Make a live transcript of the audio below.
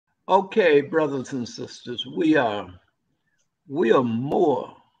Okay, brothers and sisters, we are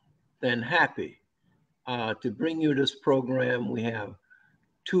more than happy to bring you this program. We have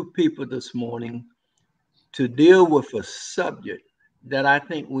two people this morning to deal with a subject that I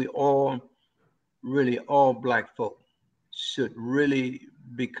think we all, really all Black folk, should really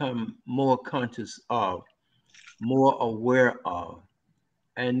become more conscious of, more aware of,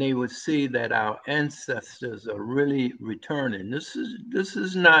 and they would see that our ancestors are really returning. This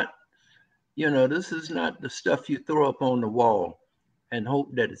is not, this is not the stuff you throw up on the wall and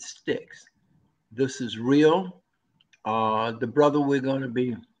hope that it sticks. This is real. The brother we're going to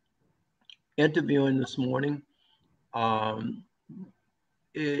be interviewing this morning um,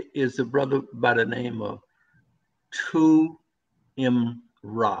 is a brother by the name of TutemRa.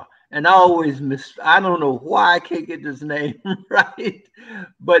 And I always I don't know why I can't get this name right,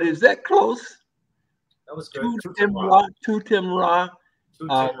 but is that close? That was good. TutemRa. TutemRa.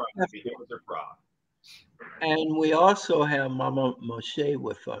 TutemRa. And we also have Mama Moshe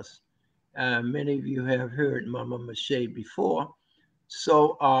with us. Many of you have heard Mama Moshe before.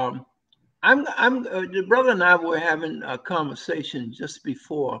 So I'm the brother and I were having a conversation just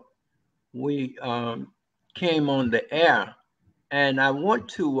before we came on the air, and I want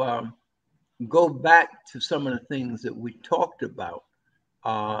to go back to some of the things that we talked about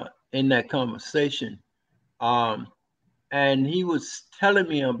in that conversation. And he was telling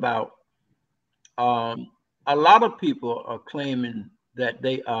me about a lot of people are claiming that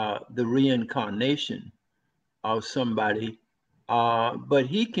they are the reincarnation of somebody, but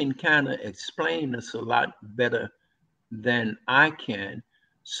he can kind of explain this a lot better than I can.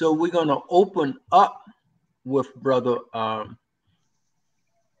 So we're going to open up with Brother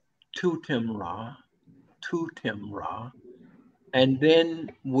TutemRa, and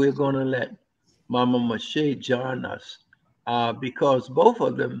then we're going to let Mama Moshe join us because both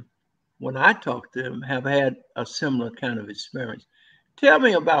of them, when I talk to them, have had a similar kind of experience. Tell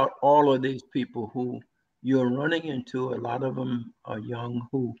me about all of these people who you're running into. A lot of them are young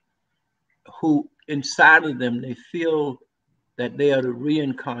who inside of them, they feel that they are the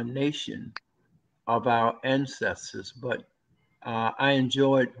reincarnation of our ancestors. But I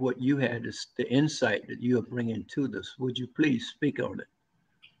enjoyed what you had, the insight that you are bringing to this. Would you please speak on it?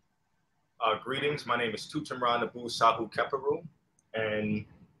 Greetings. My name is TutemRa Nabu Sahu Keperu. And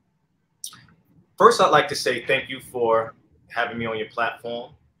first, I'd like to say thank you for having me on your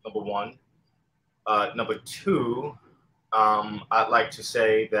platform, number one. Number two, I'd like to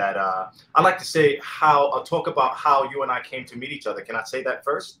say that I'll talk about how you and I came to meet each other. Can I say that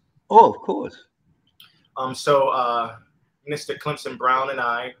first? Oh, of course. So Mr. Clemson Brown and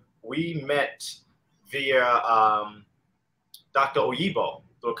I, we met via Dr. Oyibo,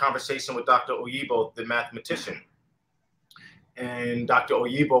 through a conversation with Dr. Oyibo, the mathematician. And Dr.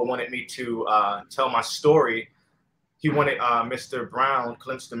 Oyibo wanted me to tell my story. He wanted Mr. Brown,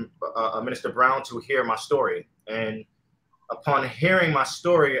 Minister Brown, to hear my story. And upon hearing my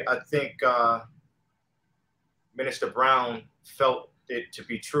story, I think Minister Brown felt it to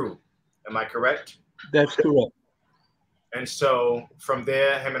be true. Am I correct? That's correct. And so from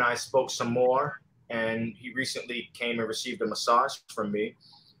there, him and I spoke some more, and he recently came and received a massage from me,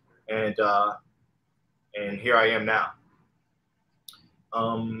 and here I am now.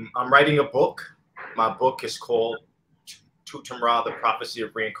 I'm writing a book. My book is called TutemRa, The Prophecy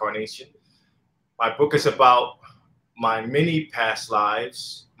of Reincarnation. My book is about my many past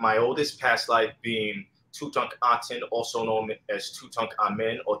lives, my oldest past life being Tutankhaten, also known as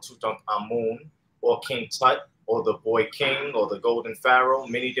Tutankhamen or Tutankhamun, or King Tut, or the Boy King, or the Golden Pharaoh,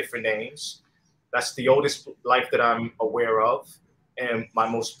 many different names. That's the oldest life that I'm aware of. And my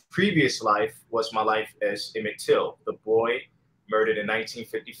most previous life was my life as Emmett Till, the boy murdered in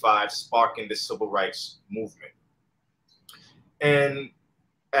 1955, sparking the civil rights movement. And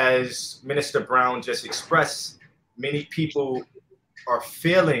as Minister Brown just expressed, many people are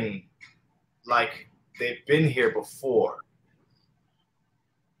feeling like they've been here before.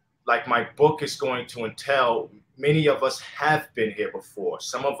 Like my book is going to entail, many of us have been here before.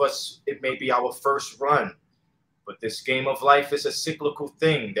 Some of us, it may be our first run, but this game of life is a cyclical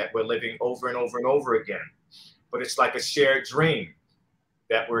thing that we're living over and over and over again. But it's like a shared dream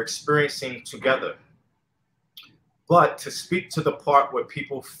that we're experiencing together. But to speak to the part where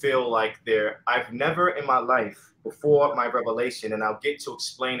people feel like I've never in my life before my revelation, and I'll get to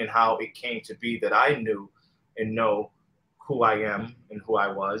explaining how it came to be that I knew and know who I am and who I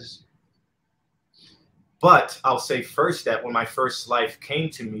was. But I'll say first that when my first life came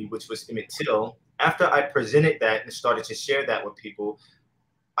to me, which was Emmett Till, after I presented that and started to share that with people,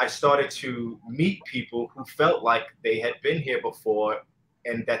 I started to meet people who felt like they had been here before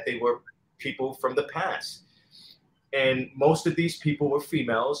and that they were people from the past. And most of these people were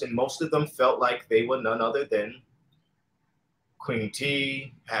females, and most of them felt like they were none other than Queen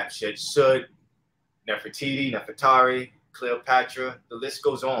T, Hatshepsut, Nefertiti, Nefertari, Cleopatra. The list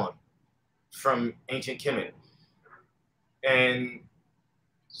goes on from ancient Kemet. And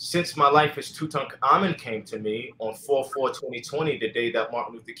since my life as Tutankhamun came to me on 4/4/2020, the day that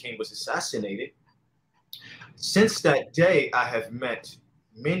Martin Luther King was assassinated, since that day, I have met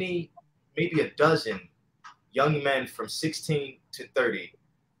many, maybe a dozen young men from 16 to 30.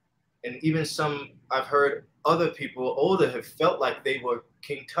 And even some, I've heard other people older have felt like they were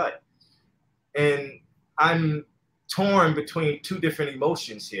King Tut. And I'm torn between two different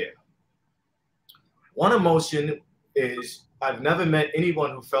emotions here. One emotion is I've never met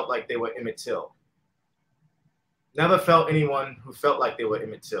anyone who felt like they were Emmett Till. Never felt anyone who felt like they were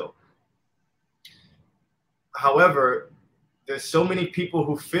Emmett Till. However, there's so many people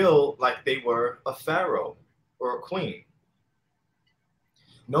who feel like they were a pharaoh or a queen.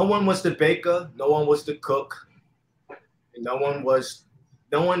 No one was the baker, no one was the cook, and no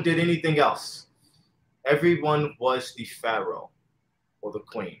one did anything else. Everyone was the pharaoh or the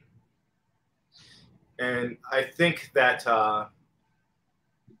queen. And I think that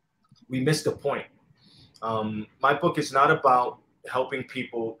we missed the point. My book is not about helping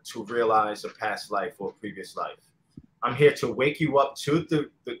people to realize a past life or a previous life. I'm here to wake you up to the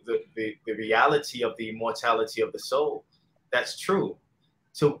reality of the immortality of the soul. That's true.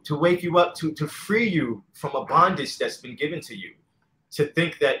 To wake you up, to free you from a bondage that's been given to you. To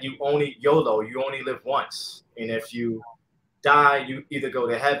think that you only YOLO, you only live once. And if you die, you either go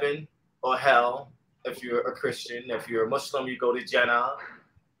to heaven or hell. If you're a Christian, if you're a Muslim, you go to Jannah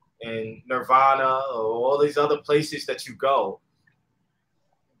and Nirvana or all these other places that you go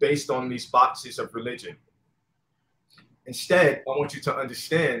based on these boxes of religion. Instead, I want you to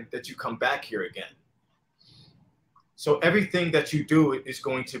understand that you come back here again. So everything that you do is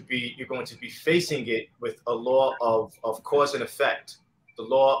going to be, you're going to be facing it with a law of cause and effect, the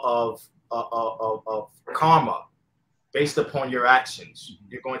law of karma based upon your actions.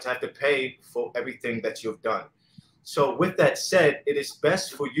 You're going to have to pay for everything that you've done. So with that said, it is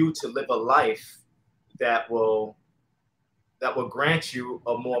best for you to live a life that will grant you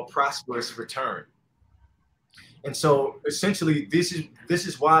a more prosperous return. And so essentially, this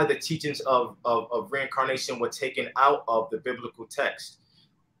is why the teachings of reincarnation were taken out of the biblical text,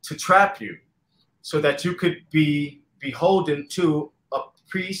 to trap you so that you could be beholden to a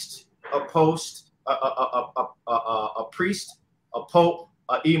priest, a post, a priest, a pope,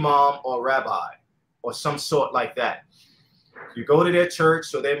 an imam, or a rabbi, or some sort like that. You go to their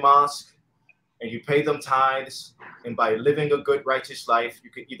church or their mosque and you pay them tithes, and by living a good, righteous life,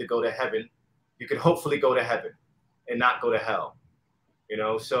 you could either go to heaven, you could hopefully go to heaven and not go to hell. You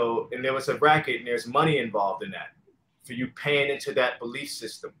know, so, and there was a racket and there's money involved in that for you paying into that belief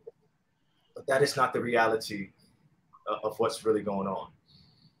system. But that is not the reality of what's really going on.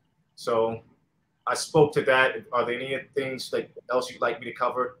 So I spoke to that. Are there any things else you'd like me to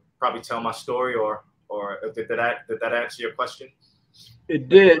cover? Probably tell my story, or did that answer your question? It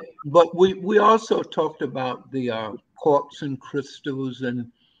did, but we also talked about the quartz and crystals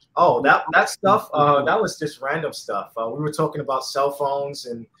and. Oh, that stuff, that was just random stuff. We were talking about cell phones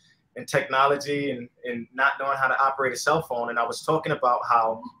and technology and not knowing how to operate a cell phone. And I was talking about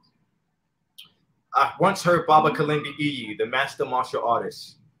how I once heard Baba Kalimbi Iyi, the master martial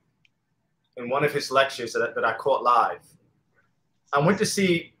artist, in one of his lectures that I caught live. I went to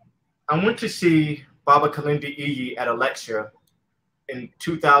see Baba Kalimbi Iyi at a lecture in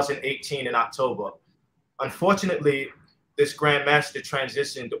 2018 in October. Unfortunately, this Grand Master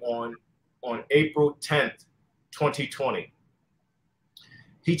transitioned on April 10th, 2020.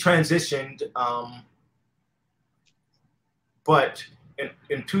 He transitioned, but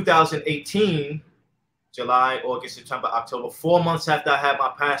in 2018, July, August, September, October, 4 months after I had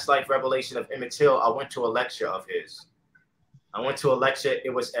my past life revelation of Emmett Till, I went to a lecture of his. I went to a lecture.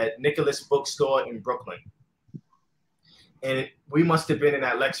 It was at Nicholas Bookstore in Brooklyn. And we must have been in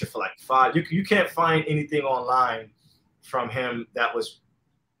that lecture for like 5. You can't find anything online from him that was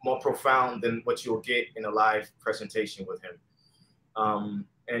more profound than what you'll get in a live presentation with him.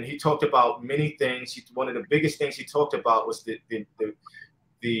 And he talked about many things. One of the biggest things he talked about was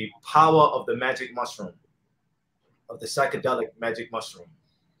the power of the magic mushroom, of the psychedelic magic mushroom.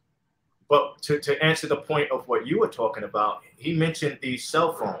 But to answer the point of what you were talking about, he mentioned these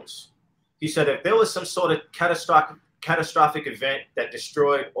cell phones. He said if there was some sort of catastrophic event that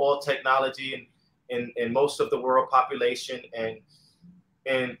destroyed all technology and most of the world population, and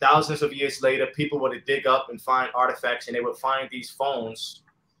And thousands of years later, people would dig up and find artifacts, and they would find these phones.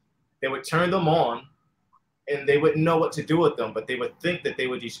 They would turn them on, and they wouldn't know what to do with them, but they would think that they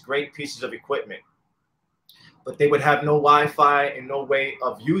were these great pieces of equipment. But they would have no Wi-Fi and no way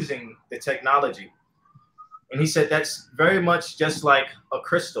of using the technology. And he said that's very much just like a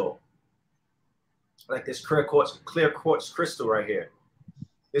crystal, like this clear quartz crystal right here.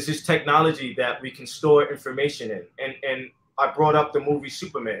 This is technology that we can store information in. And I brought up the movie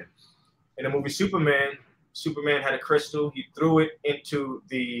Superman. In the movie Superman, Superman had a crystal. He threw it into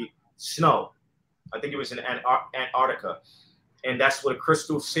the snow. I think it was in Antarctica. And that's where the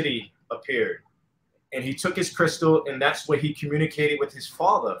Crystal City appeared. And he took his crystal, and that's where he communicated with his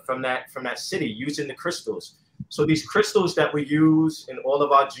father from that city using the crystals. So these crystals that we use in all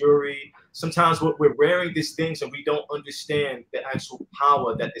of our jewelry, sometimes we're wearing these things and we don't understand the actual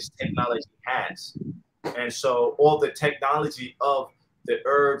power that this technology has. And so all the technology of the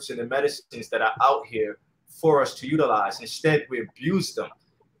herbs and the medicines that are out here for us to utilize, instead we abuse them.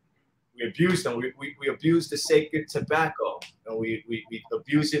 We abuse them. We abuse the sacred tobacco, and we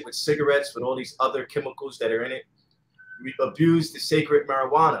abuse it with cigarettes, with all these other chemicals that are in it. We abuse the sacred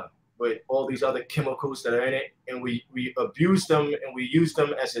marijuana with all these other chemicals that are in it, and we abuse them, and we use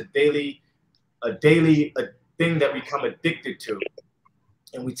them as a daily thing that we become addicted to,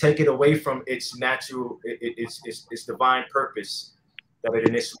 and we take it away from its natural, its divine purpose that it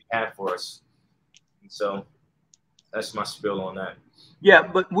initially had for us. And so that's my spill on that. Yeah,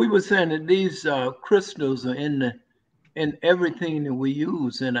 but we were saying that these crystals are in everything that we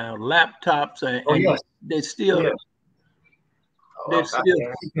use in our laptops, and yes. they still. Yeah. They're still.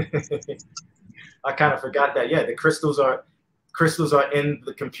 I kind of forgot that. Yeah, the crystals are in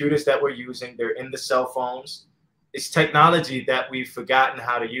the computers that we're using. They're in the cell phones. It's technology that we've forgotten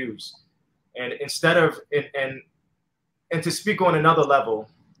how to use. And instead of and to speak on another level,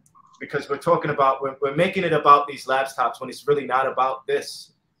 because we're talking about, we're making it about these laptops when it's really not about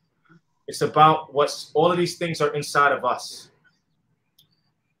this. It's about all of these things are inside of us.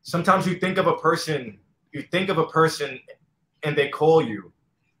 Sometimes you think of a person and they call you,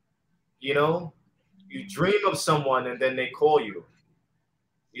 you know, you dream of someone and then they call you.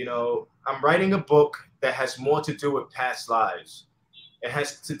 You know, I'm writing a book that has more to do with past lives. It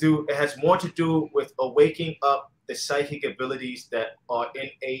has more to do with awaking up the psychic abilities that are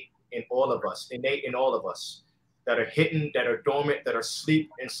innate in all of us, that are hidden, that are dormant, that are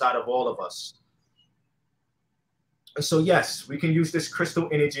asleep inside of all of us. And so, yes, we can use this crystal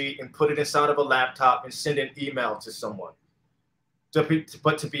energy and put it inside of a laptop and send an email to someone.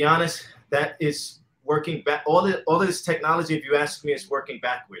 But to be honest, that is working back. All of this technology, if you ask me, is working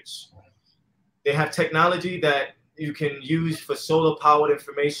backwards. They have technology that you can use for solar powered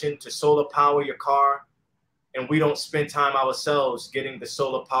information to solar power your car. And we don't spend time ourselves getting the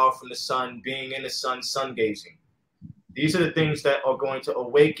solar power from the sun, being in the sun, sun gazing. These are the things that are going to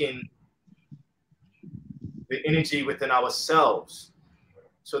awaken the energy within ourselves,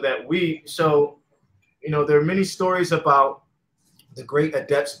 so that you know, there are many stories about the great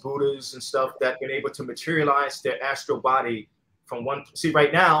adepts, Buddhas and stuff that been able to materialize their astral body from one. See,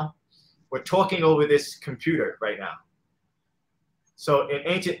 right now, we're talking over this computer right now. So in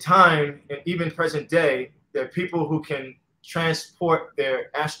ancient time and even present day, there are people who can transport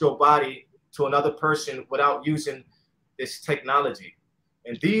their astral body to another person without using this technology.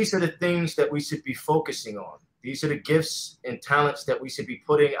 And these are the things that we should be focusing on. These are the gifts and talents that we should be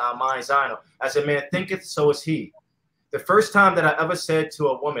putting our minds on. As a man thinketh, so is he. The first time that I ever said to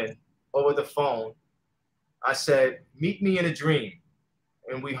a woman over the phone, I said, meet me in a dream.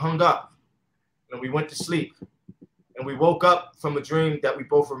 And we hung up and we went to sleep. And we woke up from a dream that we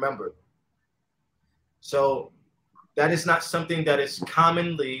both remembered. So that is not something that is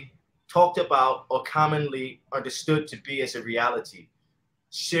commonly talked about or commonly understood to be as a reality.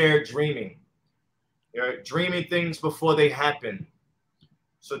 Shared dreaming. You're dreaming things before they happen.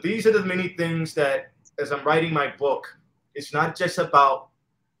 So these are the many things that, as I'm writing my book, it's not just about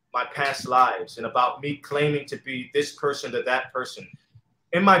my past lives and about me claiming to be this person to that person.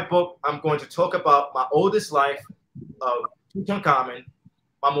 In my book, I'm going to talk about my oldest life of Tutankhamun,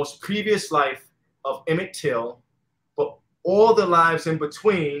 my most previous life of Emmett Till, but all the lives in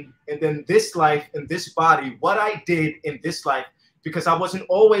between, and then this life in this body, what I did in this life, because I wasn't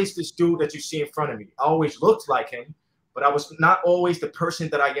always this dude that you see in front of me. I always looked like him, but I was not always the person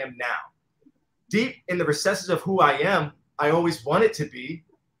that I am now. Deep in the recesses of who I am, I always wanted to be,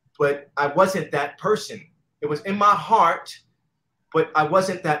 but I wasn't that person. It was in my heart, but I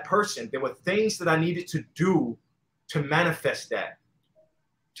wasn't that person. There were things that I needed to do to manifest that,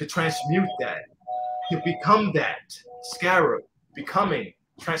 to transmute that, to become that scarab. becoming,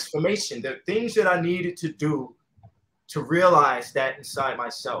 transformation, the things that I needed to do to realize that inside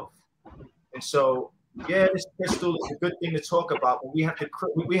myself. And so, yeah, this crystal is a good thing to talk about, but we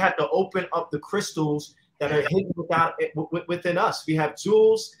have to open up the crystals that are hidden within us. We have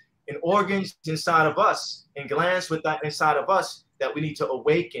jewels and organs inside of us and glands inside of us that we need to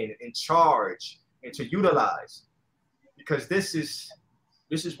awaken and charge and to utilize, because this is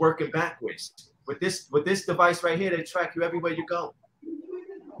working backwards. With this device right here, they track you everywhere you go.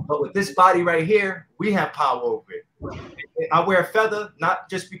 But with this body right here, we have power over it. I wear a feather, not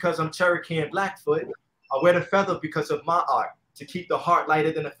just because I'm Cherokee and Blackfoot. I wear the feather because of my art, to keep the heart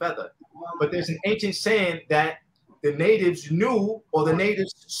lighter than a feather. But there's an ancient saying that the natives knew, or the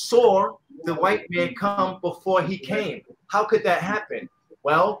natives saw the white man come before he came. How could that happen?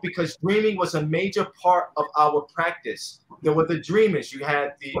 Well, because dreaming was a major part of our practice. There were the dreamers. You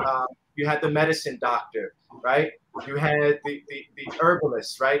had the medicine doctor, right? You had the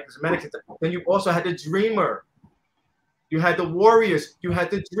herbalist, right? Then you also had the dreamer. You had the warriors. You had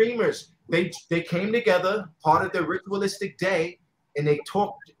the dreamers. They came together, part of the ritualistic day, and they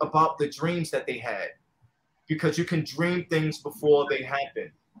talked about the dreams that they had, because you can dream things before they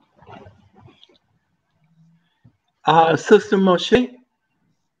happen. Sister Moshe?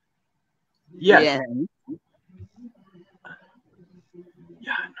 Yes.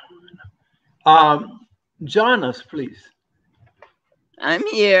 Yeah. Join us, please. I'm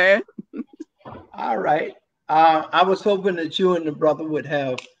here. All right. I was hoping that you and the brother would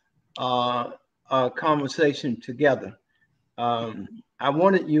have a conversation together. I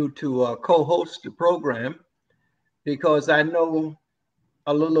wanted you to co-host the program because I know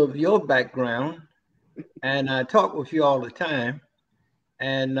a little of your background, and I talk with you all the time,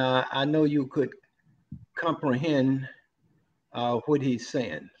 and I know you could comprehend what he's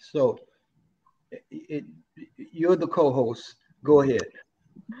saying. So you're the co-host. Go ahead.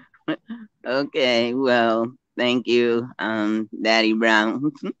 Okay, well, thank you, Daddy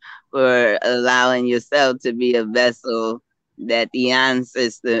Brown, for allowing yourself to be a vessel that the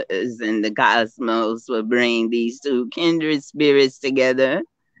ancestors in the cosmos will bring these two kindred spirits together.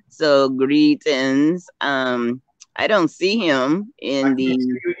 So greetings. I don't see him in the. I can't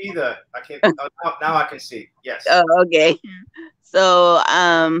see you either. I can't. Now I can see. Yes. Oh, okay. So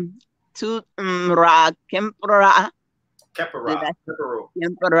TutemRa, Kempra.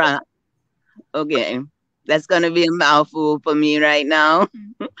 Okay, that's gonna be a mouthful for me right now,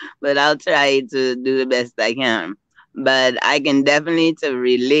 but I'll try to do the best I can. But I can definitely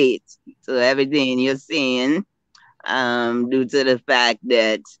relate to everything you're saying, due to the fact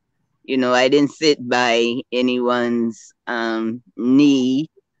that I didn't sit by anyone's knee,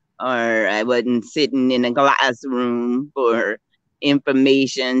 or I wasn't sitting in a classroom for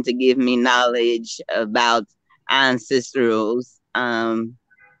information to give me knowledge about ancestrals.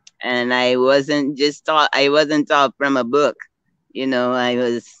 And I wasn't taught from a book. I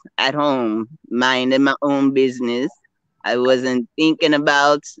was at home minding my own business. I wasn't thinking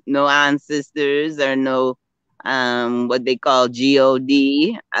about no ancestors or no what they call God.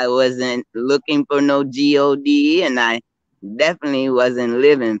 I wasn't looking for no God, and I definitely wasn't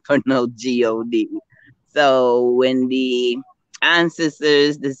living for no God. So when the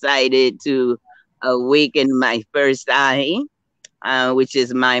ancestors decided to awaken my first eye, which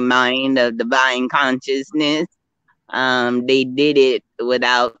is my mind of divine consciousness, they did it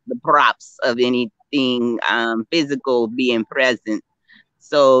without the props of anything physical being present.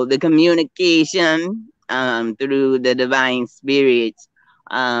 So the communication through the divine spirit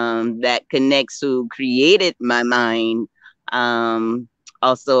that connects who created my mind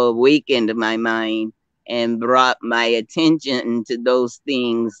also awakened my mind and brought my attention to those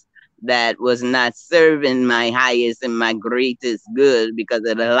things that was not serving my highest and my greatest good because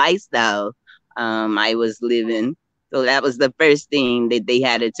of the lifestyle I was living. So that was the first thing that they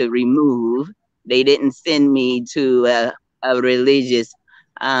had to remove. They didn't send me to a religious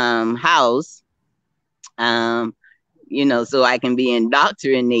house, so I can be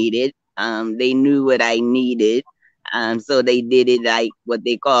indoctrinated. They knew what I needed. So they did it like what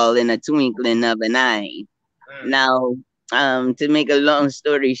they call in a twinkling of an eye. Now, to make a long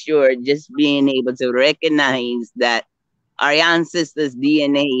story short, just being able to recognize that our ancestors'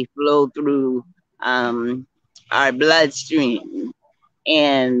 DNA flow through our bloodstream,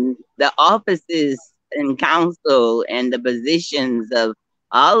 and the offices and council and the positions of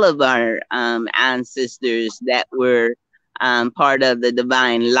all of our ancestors that were part of the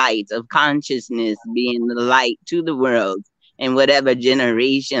divine light of consciousness, being the light to the world in whatever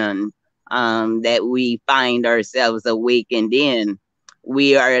generation that we find ourselves awakened in.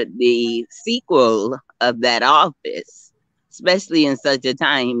 We are the sequel of that office. especially in such a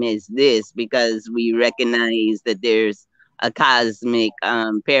time as this, because we recognize that there's a cosmic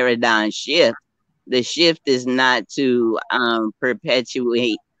paradigm shift. The shift is not to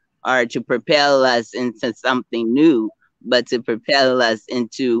perpetuate or to propel us into something new, but to propel us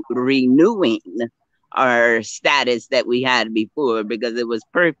into renewing our status that we had before, because it was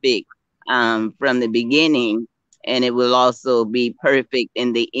perfect from the beginning, and it will also be perfect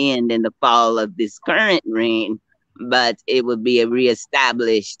in the end, in the fall of this current reign, but it will be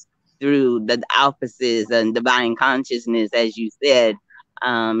reestablished through the offices and divine consciousness, as you said.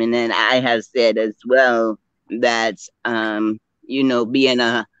 And then I have said as well that, being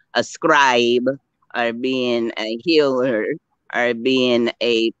a scribe, or being a healer, or being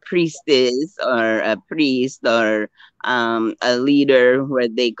a priestess or a priest, or a leader, where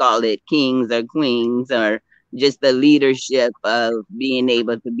they call it kings or queens, or just the leadership of being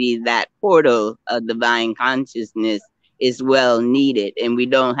able to be that portal of divine consciousness is well needed. And we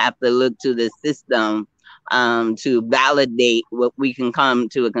don't have to look to the system to validate what we can come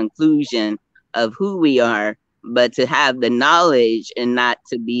to a conclusion of who we are, but to have the knowledge and not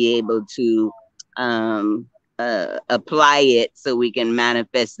to be able to um, apply it so we can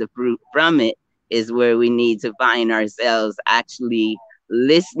manifest the fruit from it is where we need to find ourselves actually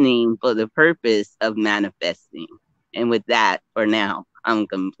listening for the purpose of manifesting. And with that, for now, I'm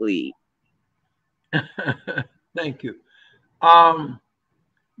complete. Thank you.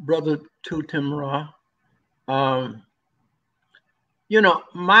 Brother TutemRa, um,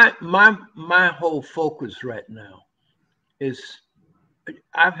 my whole focus right now is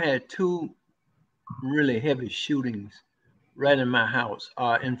I've had two really heavy shootings right in my house,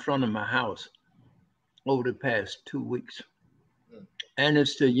 in front of my house over the past 2 weeks. And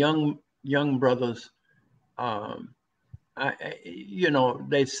it's the young brothers. Um,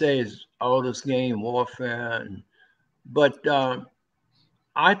 they say it's all this game warfare, but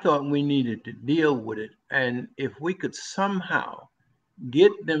I thought we needed to deal with it. And if we could somehow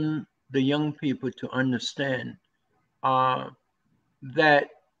get the young people to understand uh, that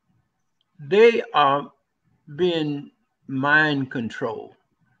they are being mind controlled.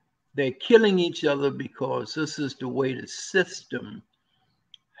 They're killing each other because this is the way the system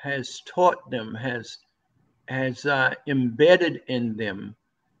has taught them, has embedded in them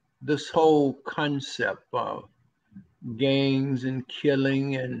this whole concept of gangs and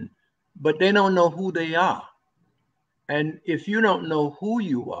killing, but they don't know who they are. And if you don't know who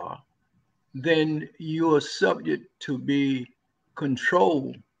you are, then you are subject to be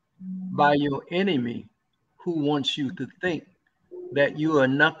controlled by your enemy, who wants you to think that you are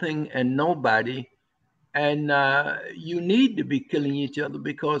nothing and nobody, and you need to be killing each other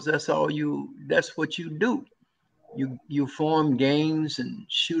because that's what you do. You form gangs and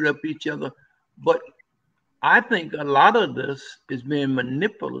shoot up each other. But I think a lot of this is being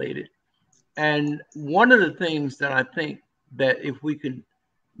manipulated. And one of the things that I think that if we could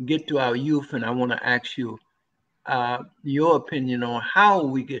get to our youth, and I want to ask you your opinion on how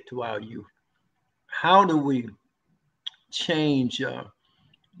we get to our youth. How do we change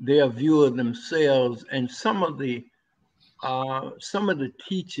their view of themselves and some of the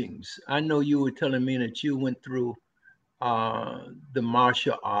teachings? I know you were telling me that you went through the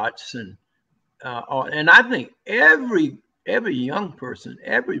martial arts, and I think every young person,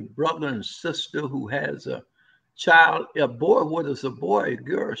 every brother and sister who has a child, a boy, whether it's a boy or a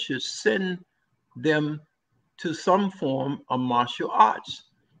girl, should send them to some form of martial arts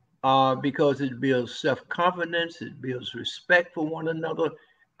because it builds self-confidence, it builds respect for one another.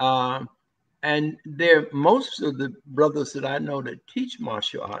 Um, and most of the brothers that I know that teach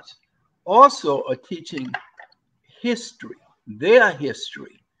martial arts also are teaching history, their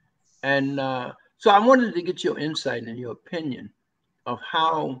history. And so I wanted to get your insight and your opinion of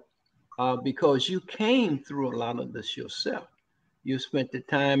how, because you came through a lot of this yourself. You spent the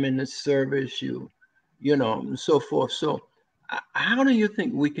time in the service, and so forth. So how do you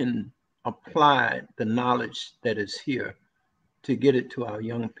think we can apply the knowledge that is here to get it to our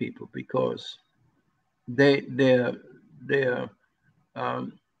young people? Because their their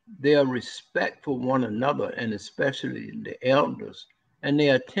um, their respect for one another, and especially the elders, and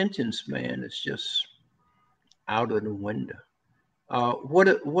their attention span is just out of the window. What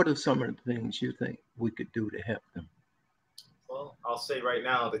are some of the things you think we could do to help them? Well, I'll say right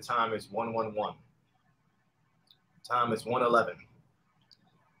now the time is 111. Time is 111.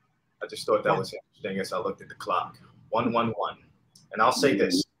 I just thought that was interesting as I looked at the clock. 111. And I'll say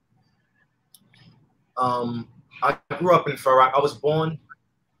this. I grew up in I was born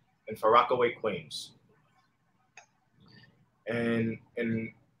in Far Rockaway, Queens. And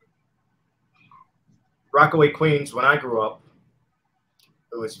Rockaway, Queens, when I grew up,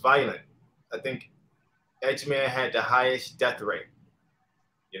 it was violent. I think Edgemere had the highest death rate,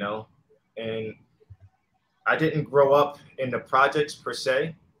 you know, and I didn't grow up in the projects per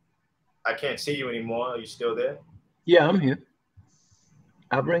se. I can't see you anymore. Are you still there? Yeah, I'm here.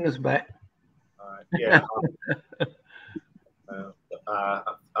 I'll bring us back. Yeah.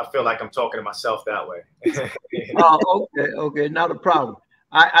 I feel like I'm talking to myself that way. Oh, okay, not a problem.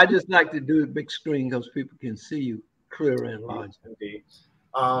 I just like to do a big screen because people can see you clearer and larger. Indeed.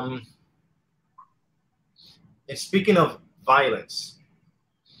 And speaking of violence,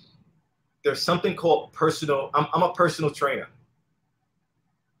 there's something called personal. I'm a personal trainer.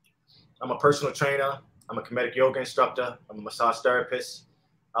 I'm a personal trainer. I'm a comedic yoga instructor. I'm a massage therapist.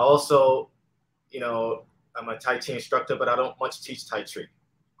 I also, I'm a Tai Chi instructor, but I don't much teach Tai Chi.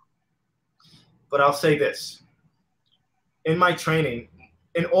 But I'll say this. In my training,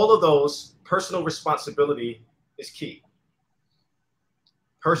 in all of those, personal responsibility is key.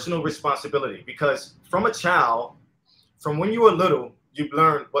 Personal responsibility, because from a child, from when you were little, you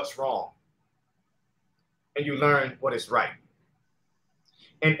learn what's wrong and you learn what is right.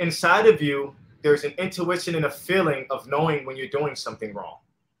 And inside of you, there's an intuition and a feeling of knowing when you're doing something wrong.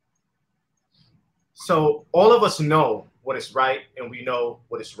 So all of us know what is right and we know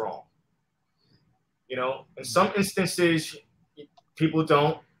what is wrong. In some instances, people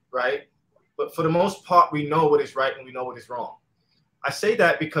don't, right? But for the most part, we know what is right and we know what is wrong. I say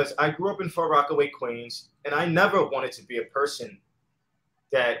that because I grew up in Far Rockaway, Queens, and I never wanted to be a person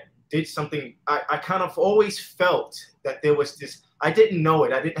that did something. I kind of always felt that there was this, I didn't know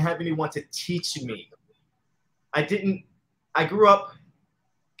it. I didn't have anyone to teach me. I grew up,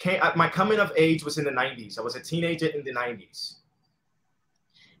 my coming of age was in the 90s. I was a teenager in the 90s.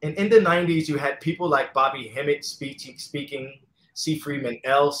 And in the 90s, you had people like Bobby Emmett speaking, C. Freeman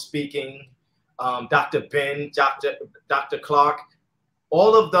L. speaking, Dr. Ben, Dr. Clark.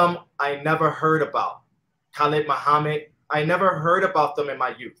 All of them I never heard about. Khalid Muhammad, I never heard about them in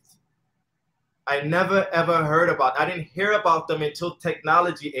my youth. I never, ever heard about, I didn't hear about them until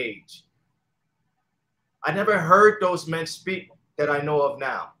technology age. I never heard those men speak that I know of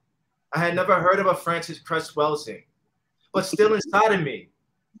now. I had never heard of a Francis Cress Welsing, but still inside of me,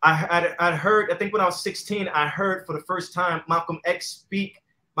 I heard, I think when I was 16, I heard for the first time Malcolm X speak.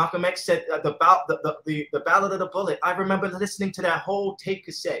 Malcolm X said the Ballad of the Bullet. I remember listening to that whole tape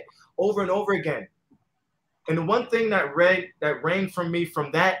cassette over and over again. And the one thing that rang from me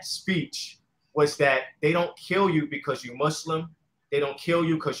from that speech was that they don't kill you because you're Muslim. They don't kill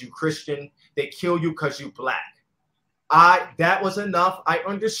you because you're Christian. They kill you because you're Black. That was enough. I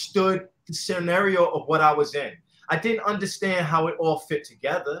understood the scenario of what I was in. I didn't understand how it all fit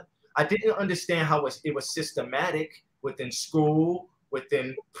together. I didn't understand how it was systematic within school,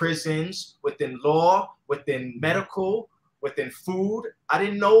 within prisons, within law, within medical, within food. I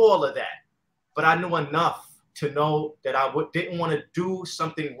didn't know all of that, but I knew enough to know that I didn't want to do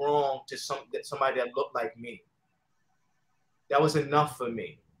something wrong to somebody that looked like me. That was enough for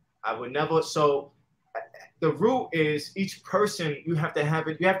me. I would never. So the root is each person, you have to have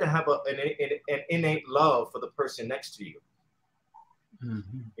it. You have to have an innate love for the person next to you.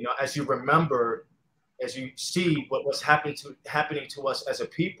 Mm-hmm. As you remember, as you see what was happening to us as a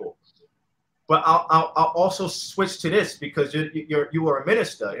people. But I'll also switch to this because you are a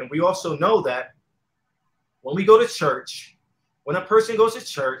minister, and we also know that when we go to church, when a person goes to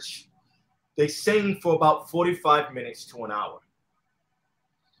church, they sing for about 45 minutes to an hour,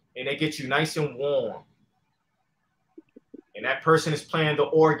 and they get you nice and warm. And that person is playing the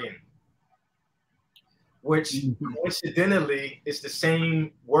organ, which coincidentally is the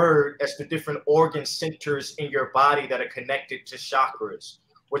same word as the different organ centers in your body that are connected to chakras,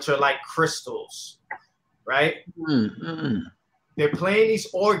 which are like crystals, right? Mm-hmm. They're playing these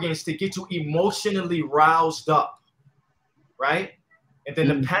organs to get you emotionally roused up, right? And then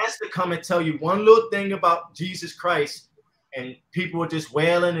the pastor come and tell you one little thing about Jesus Christ, and people are just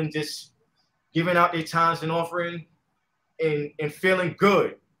wailing and just giving out their tithes and offering and feeling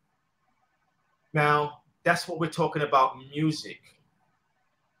good. Now, that's what we're talking about, music.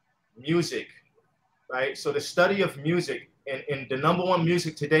 Music, right? So the study of music, and the number one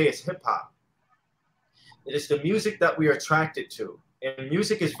music today is hip hop. It is the music that we are attracted to. And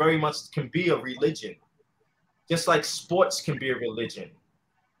music is very much, can be a religion. Just like sports can be a religion,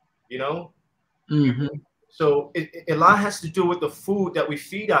 Mm-hmm. So a lot has to do with the food that we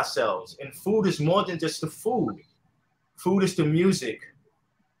feed ourselves. And food is more than just the food. Food is the music.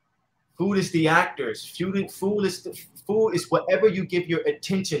 Food is the actors. Food is whatever you give your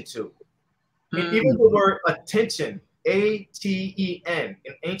attention to. And even the word attention, A-T-E-N,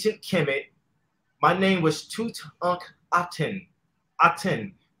 in ancient Kemet, My name was TutemRa.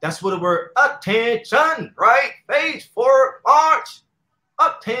 Aten. That's what the word attention, right? Page 4, March.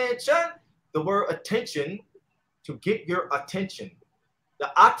 Attention. The word attention, to get your attention. The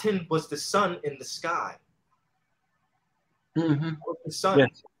Aten was the sun in the sky. Mm-hmm. The sun.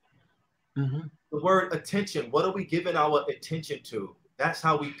 Yes. Mm-hmm. The word attention, what are we giving our attention to? That's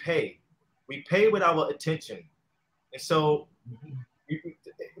how we pay. We pay with our attention. And so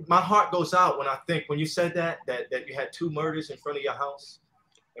my heart goes out when I think, when you said that you had 2 murders in front of your house.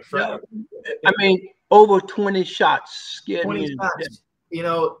 In front of, I mean, over 20 shots scared 20 me. shots. You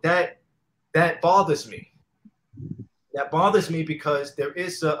know, that bothers me. That bothers me because there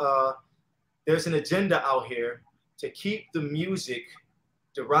is there's an agenda out here to keep the music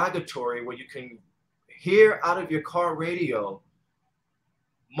derogatory, where you can hear out of your car radio,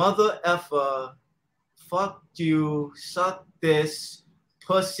 mother effer, fuck you, suck this,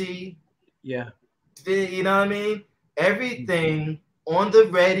 pussy. Yeah. You know what I mean? Everything on the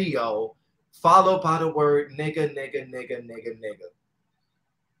radio followed by the word nigga, nigga, nigga, nigga, nigga.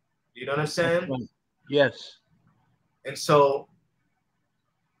 You know what I'm saying? Right. Yes. And so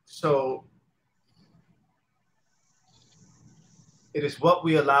it is what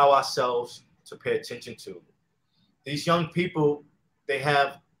we allow ourselves to pay attention to. These young people, they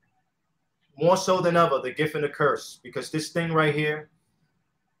have more so than ever the gift and the curse, because this thing right here,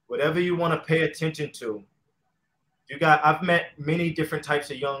 whatever you want to pay attention to, I've met many different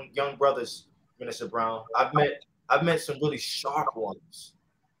types of young brothers, Minister Brown. I've met some really sharp ones.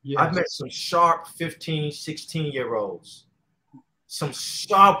 Yes. I've met some sharp 15, 16-year-olds. Some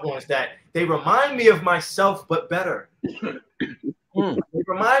sharp ones that they remind me of myself, but better. They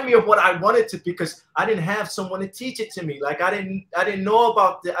remind me of what I wanted to, because I didn't have someone to teach it to me. Like I didn't know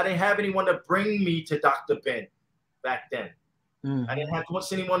about I didn't have anyone to bring me to Dr. Ben back then. I didn't have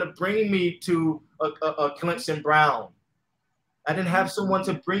anyone to bring me to a Clemson Brown. I didn't have someone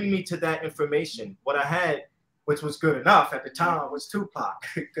to bring me to that information. What I had, which was good enough at the time, was Tupac,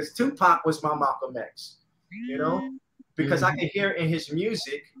 because Tupac was my Malcolm X, you know, because I could hear in his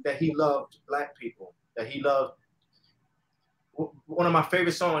music that he loved Black people, that he loved. One of my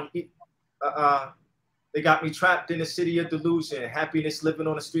favorite songs, they got me trapped in the city of delusion. Happiness living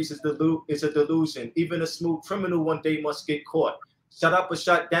on the streets is a delusion. Even a smooth criminal one day must get caught. Shut up or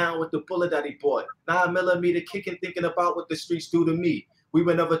shut down with the bullet that he bought. 9mm kicking, thinking about what the streets do to me. We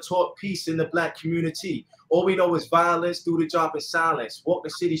were never taught peace in the Black community. All we know is violence through the job in silence. Walk the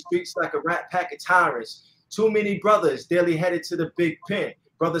city streets like a rat pack of tyrants. Too many brothers daily headed to the big pen.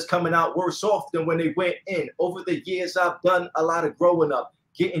 Brothers coming out worse off than when they went in. Over the years, I've done a lot of growing up.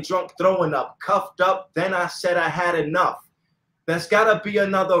 Getting drunk, throwing up, cuffed up. Then I said I had enough. There's gotta be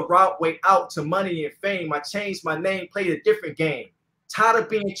another route way out to money and fame. I changed my name, played a different game. Tired of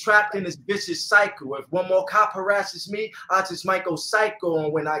being trapped in this vicious cycle. If one more cop harasses me, I just might go psycho.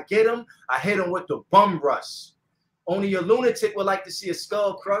 And when I get him, I hit him with the bum rush. Only a lunatic would like to see a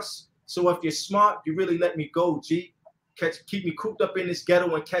skull crush. So if you're smart, you really let me go, G. Keep me cooped up in this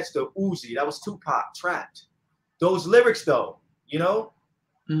ghetto and catch the Uzi. That was Tupac, Trapped. Those lyrics, though, you know?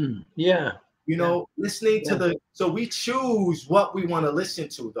 Yeah. You know, listening to so we choose what we want to listen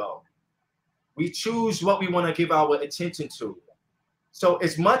to, though. We choose what we want to give our attention to. So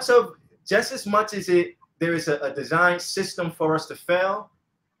just as much as there is a design system for us to fail,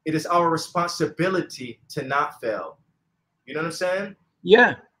 it is our responsibility to not fail. You know what I'm saying?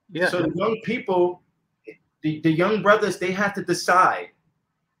 Yeah. Yeah. So the young people, the young brothers, they have to decide.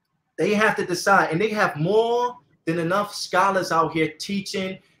 They have to decide. And they have more than enough scholars out here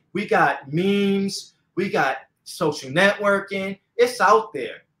teaching. We got memes. We got social networking. It's out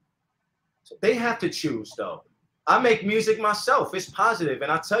there. So they have to choose, though. I make music myself. It's positive.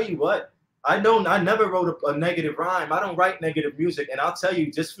 And I'll tell you what, I never wrote a negative rhyme. I don't write negative music. And I'll tell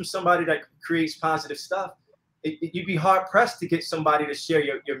you, just from somebody that creates positive stuff, you'd be hard pressed to get somebody to share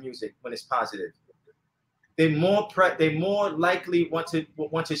your music when it's positive. They more likely want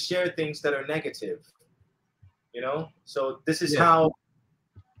to share things that are negative. You know, so this is how,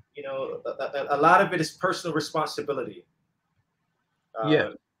 you know, a lot of it is personal responsibility.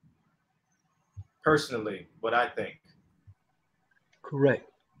 Personally, what I think. Correct.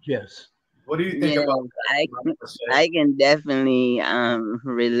 Yes. What do you think about that? I can definitely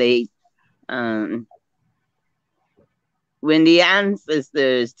relate. When the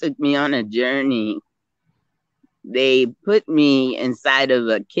ancestors took me on a journey, they put me inside of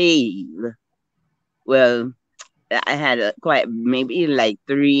a cave. Well, I had maybe like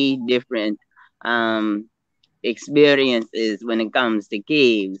 3 different experiences when it comes to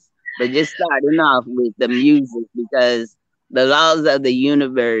caves. But just starting off with the music, because the laws of the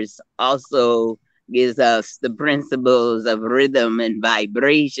universe also gives us the principles of rhythm and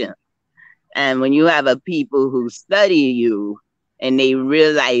vibration. And when you have a people who study you and they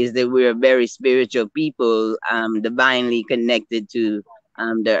realize that we're very spiritual people, divinely connected to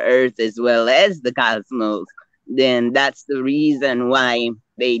the earth as well as the cosmos, then that's the reason why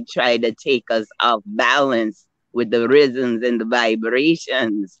they try to take us off balance with the rhythms and the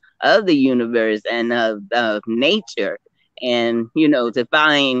vibrations of the universe and of nature. And, you know, to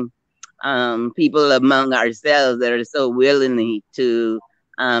find people among ourselves that are so willingly to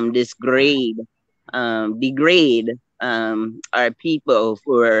degrade our people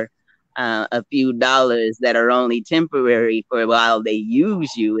for a few dollars that are only temporary for while they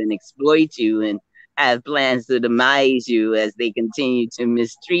use you and exploit you and have plans to demise you as they continue to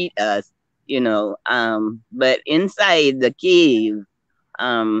mistreat us, you know. But inside the cave,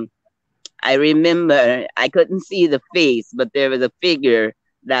 um, I remember I couldn't see the face, but there was a figure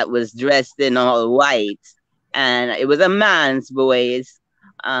that was dressed in all white, and it was a man's voice.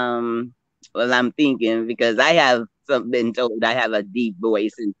 Um, well, I'm thinking because I have been told I have a deep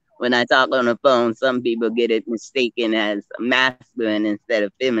voice, and when I talk on the phone, some people get it mistaken as masculine instead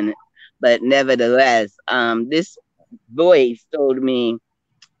of feminine. But nevertheless, this voice told me,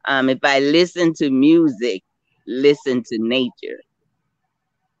 if I listen to music, listen to nature.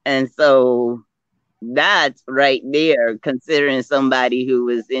 And so that right there, considering somebody who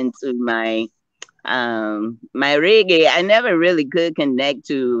was into my reggae, I never really could connect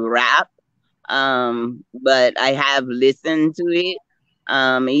to rap. But I have listened to it.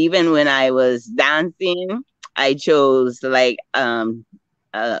 Even when I was dancing, I chose like uh,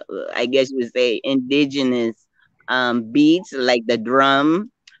 I guess you would say indigenous beats like the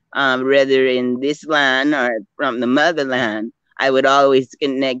drum, whether in this land or from the motherland. I would always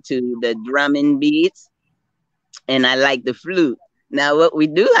connect to the drumming beats, and I like the flute. Now, what we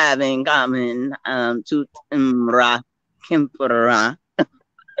do have in common, TutemRa, Kimpera,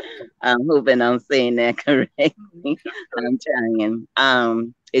 I'm hoping I'm saying that correctly. I'm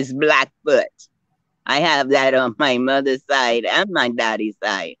trying. It's Blackfoot. I have that on my mother's side and my daddy's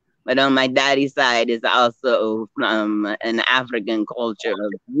side. But on my daddy's side is also from an African culture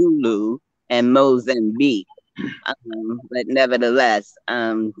of Zulu and Mozambique. But nevertheless,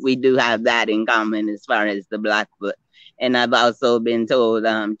 we do have that in common as far as the Blackfoot. And I've also been told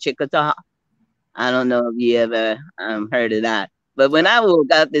Chickasaw. I don't know if you ever heard of that. But when I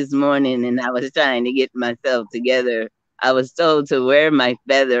woke up this morning and I was trying to get myself together, I was told to wear my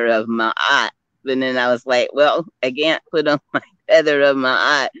feather of my eye. But then I was like, well, I can't put on my feather of my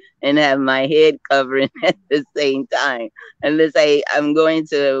eye and have my head covering at the same time. Unless I'm going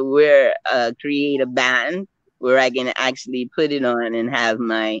to create a band where I can actually put it on and have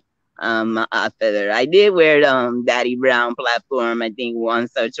my eye feather. I did wear Daddy Brown platform, I think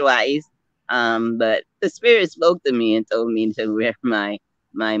once or twice. But the spirit spoke to me and told me to wear my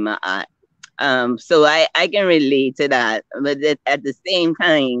ma'at. So I can relate to that. But at the same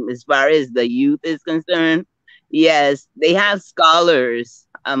time, as far as the youth is concerned, yes, they have scholars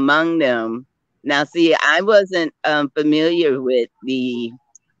among them. Now, see, I wasn't familiar with the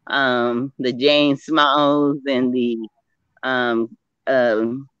James Smalls and um,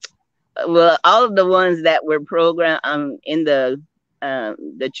 um, well, all of the ones that were programmed in the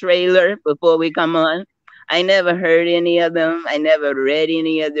trailer before we come on. I never heard any of them. I never read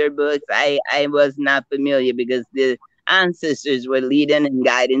any of their books. I was not familiar because the ancestors were leading and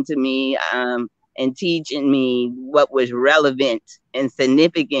guiding to me and teaching me what was relevant and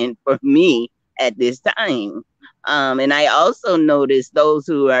significant for me at this time. And I also noticed those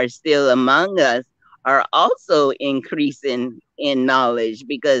who are still among us are also increasing in knowledge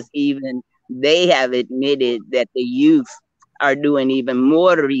because even they have admitted that the youth are doing even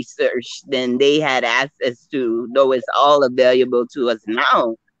more research than they had access to, though it's all available to us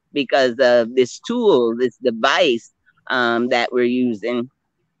now because of this tool, this device that we're using.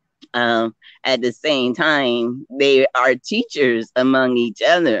 At the same time, they are teachers among each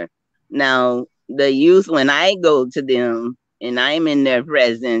other. Now, the youth, when I go to them and I'm in their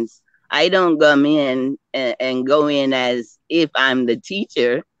presence, I don't come in and go in as if I'm the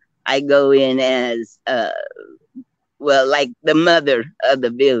teacher. I go in as well, like the mother of the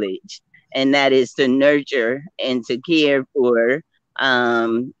village, and that is to nurture and to care for,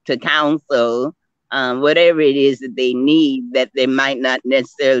 to counsel, whatever it is that they need that they might not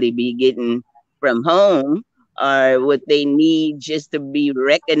necessarily be getting from home, or what they need just to be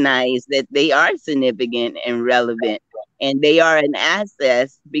recognized that they are significant and relevant, and they are an asset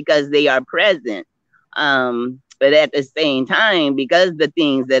because they are present. But at the same time, because the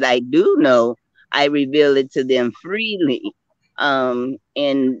things that I do know I reveal it to them freely. And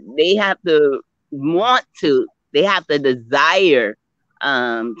they have to want to. They have to desire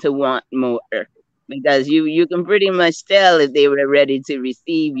to want more, because you can pretty much tell if they were ready to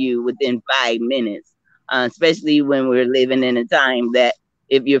receive you within 5 minutes. Especially when we're living in a time that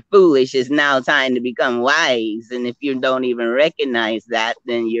if you're foolish, it's now time to become wise, and if you don't even recognize that,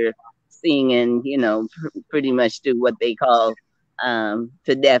 then you're singing, pretty much to what they call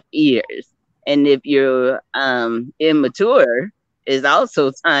to deaf ears. And if you're immature, it's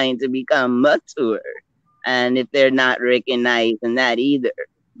also time to become mature. And if they're not recognizing that either,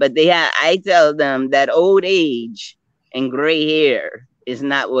 but I tell them that old age and gray hair is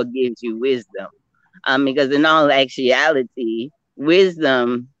not what gives you wisdom. Because in all actuality,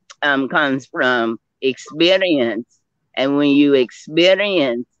 wisdom comes from experience. And when you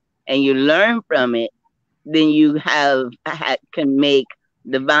experience and you learn from it, then you can make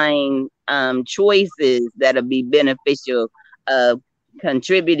divine choices that'll be beneficial, of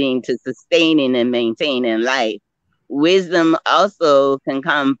contributing to sustaining and maintaining life. Wisdom also can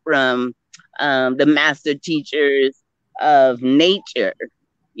come from the master teachers of nature,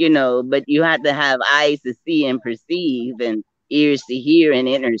 but you have to have eyes to see and perceive, and ears to hear and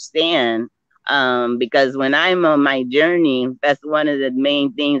understand. Because when I'm on my journey, that's one of the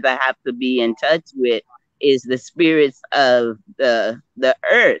main things I have to be in touch with, is the spirits of the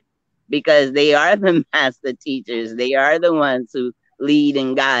earth, because they are the master teachers. They are the ones who lead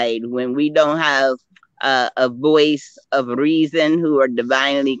and guide. When we don't have a voice of reason, who are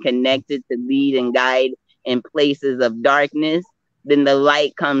divinely connected to lead and guide in places of darkness, then the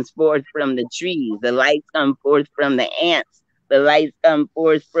light comes forth from the trees. The lights come forth from the ants. The lights come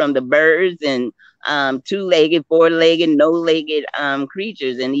forth from the birds and two-legged, four-legged, no-legged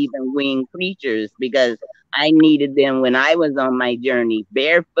creatures, and even winged creatures, because I needed them when I was on my journey,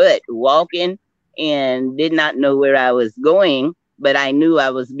 barefoot, walking, and did not know where I was going, but I knew I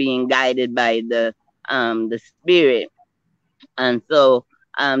was being guided by the spirit. And so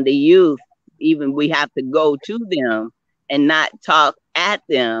the youth, even we have to go to them and not talk at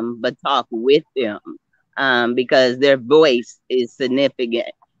them, but talk with them, because their voice is significant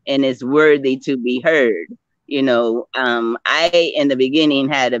and is worthy to be heard. I in the beginning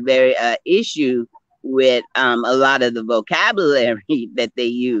had a very issue with a lot of the vocabulary that they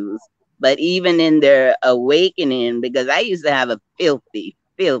use, but even in their awakening, because I used to have a filthy,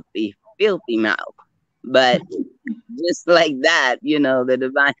 filthy, filthy mouth, but just like that, the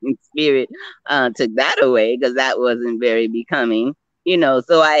divine spirit took that away, because that wasn't very becoming.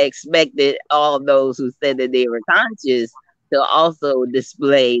 So I expected all those who said that they were conscious to also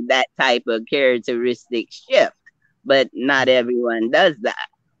display that type of characteristic shift, but not everyone does that.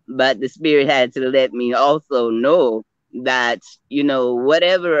 But the spirit had to let me also know that,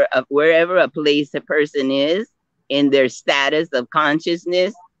 wherever a place a person is in their status of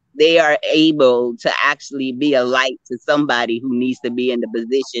consciousness, they are able to actually be a light to somebody who needs to be in the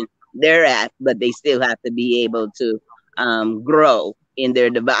position they're at, but they still have to be able to grow in their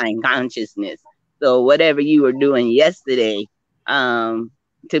divine consciousness. So whatever you were doing yesterday,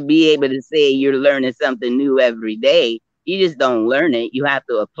 to be able to say you're learning something new every day, you just don't learn it. You have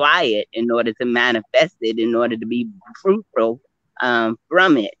to apply it in order to manifest it, in order to be fruitful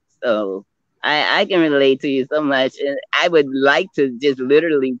from it. So I can relate to you so much. And I would like to just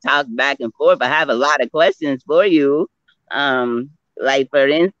literally talk back and forth. I have a lot of questions for you. Like, for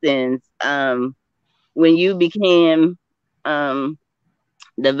instance, when you became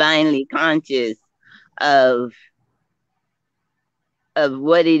divinely conscious of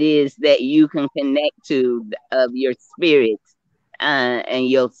what it is that you can connect to, of your spirit and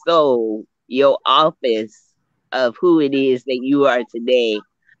your soul, your office of who it is that you are today,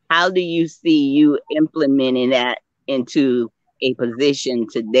 how do you see you implementing that into a position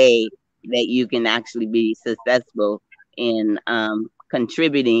today that you can actually be successful in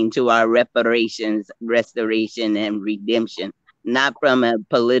contributing to our reparations, restoration, and redemption, not from a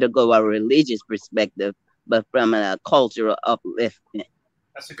political or religious perspective, but from a cultural upliftment?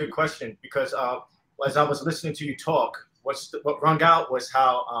 That's a good question, because as I was listening to you talk, what rung out was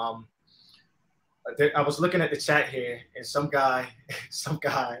how I was looking at the chat here, and some guy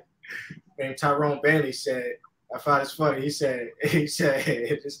named Tyrone Bailey said, I found this funny. He said,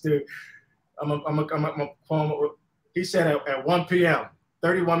 this dude, I'm a poem. He said at 1 p.m.,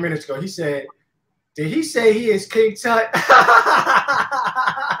 31 minutes ago, he said, did he say he is King Tut?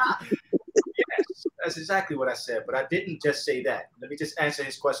 Yes, that's exactly what I said, but I didn't just say that. Let me just answer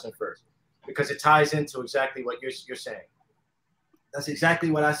his question first, because it ties into exactly what you're saying. That's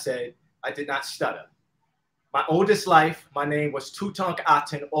exactly what I said. I did not stutter. My oldest life, my name was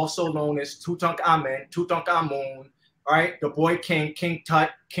Tutankhaten, also known as Tutankhamen, Tutankhamun, All right, the boy king, King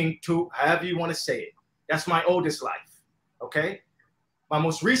Tut, King Toot, however you want to say it. That's my oldest life. Okay. My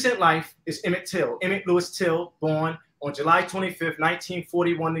most recent life is Emmett Till. Emmett Lewis Till, born on July 25th,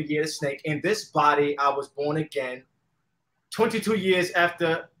 1941, the year of the snake. In this body, I was born again 22 years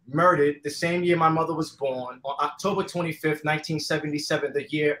after murdered, the same year my mother was born, on October 25th, 1977, the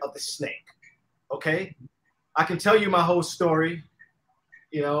year of the snake. Okay? I can tell you my whole story.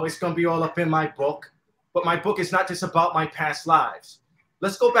 You know, it's going to be all up in my book. But my book is not just about my past lives.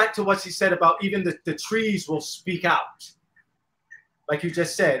 Let's go back to what she said about even the trees will speak out. Like you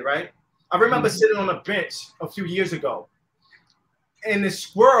just said, right? I remember sitting on a bench a few years ago, and the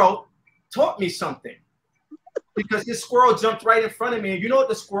squirrel taught me something. Because this squirrel jumped right in front of me, and you know what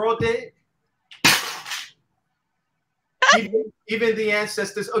the squirrel did? Even the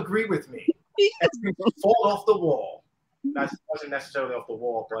ancestors agree with me. Fall off the wall. That wasn't necessarily off the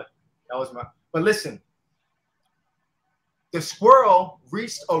wall, but that was my. But listen, the squirrel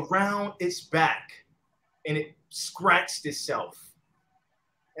reached around its back, and it scratched itself.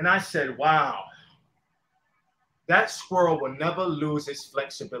 And I said, "Wow, that squirrel will never lose its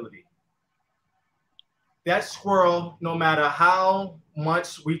flexibility." That squirrel, no matter how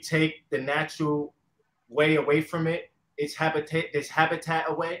much we take the natural way away from it, its habitat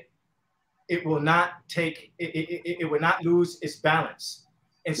away, it will not take it will not lose its balance.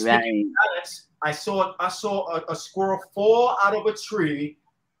 And speaking of balance, I saw a squirrel fall out of a tree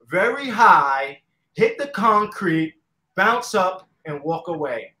very high, hit the concrete, bounce up, and walk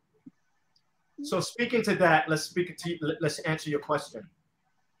away. So speaking to that, let's answer your question.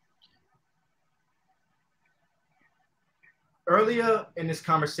 Earlier in this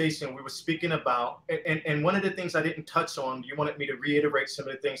conversation, we were speaking about, and one of the things I didn't touch on, you wanted me to reiterate some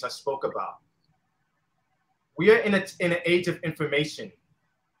of the things I spoke about. We are in an age of information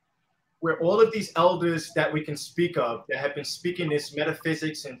where all of these elders that we can speak of that have been speaking this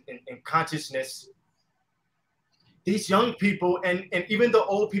metaphysics and consciousness, these young people and even the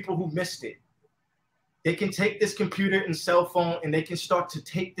old people who missed it, they can take this computer and cell phone and they can start to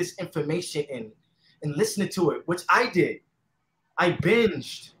take this information in and listen to it, which I did. I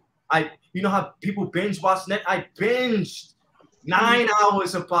binged. You know how people binge watch net? I binged 9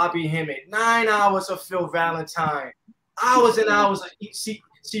 hours of Bobby Hemmett, 9 hours of Phil Valentine, hours and hours of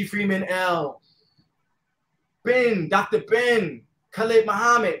C. Freeman L. Ben, Dr. Ben, Khalid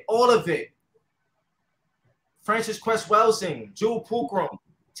Muhammad, all of it. Francis Cress Welsing, Jewel Pookrum,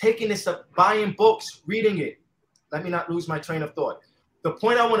 taking this up, buying books, reading it. Let me not lose my train of thought. The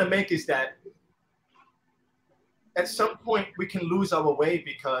point I want to make is that at some point we can lose our way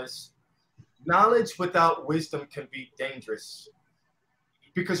because knowledge without wisdom can be dangerous.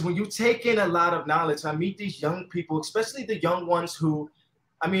 Because when you take in a lot of knowledge, I meet these young people, especially the young ones who,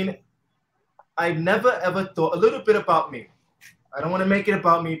 I mean, I've never ever thought, a little bit about me. I don't want to make it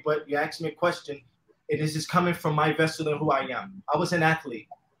about me, but you asked me a question. It is just coming from my vessel and who I am. I was an athlete.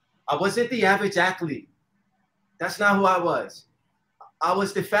 I wasn't the average athlete. That's not who I was. I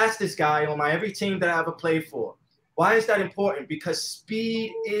was the fastest guy on my every team that I ever played for. Why is that important? Because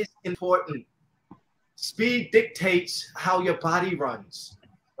speed is important. Speed dictates how your body runs,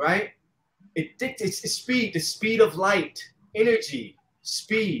 right? It dictates the speed of light, energy,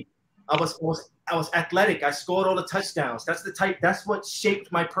 speed. I was athletic. I scored all the touchdowns. That's what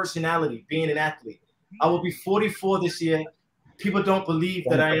shaped my personality, being an athlete. I will be 44 this year. People don't believe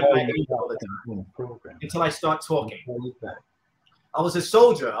that I am my age all the time until I start talking. I was a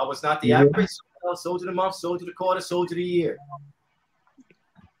soldier. I was not the average soldier of the month, soldier of the quarter, soldier of the year.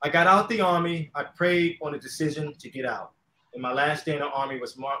 I got out the Army. I prayed on a decision to get out. And my last day in the Army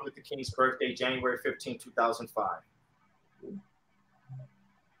was Martin Luther King's birthday, January 15, 2005.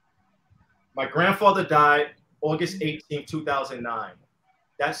 My grandfather died August 18, 2009.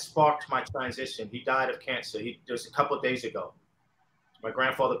 That sparked my transition. He died of cancer just a couple of days ago. My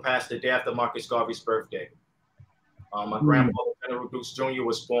grandfather passed the day after Marcus Garvey's birthday. My grandfather, General Dukes Jr.,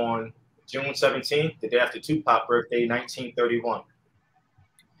 was born June 17th, the day after Tupac's birthday, 1931.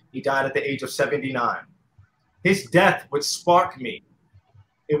 He died at the age of 79. His death would spark me.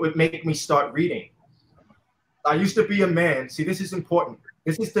 It would make me start reading. I used to be a man. See, this is important.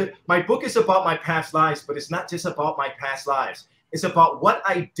 My book is about my past lives, but it's not just about my past lives. It's about what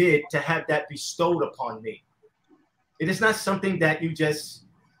I did to have that bestowed upon me. It is not something that you just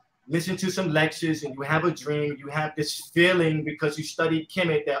listen to some lectures and you have a dream, you have this feeling because you studied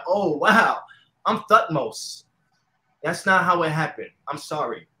Kemet that, oh, wow, I'm Thutmose. That's not how it happened. I'm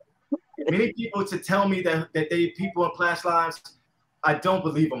sorry. Many people to tell me that they people in past lives, I don't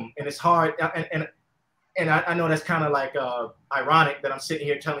believe them. And it's hard. And I know that's kind of like ironic that I'm sitting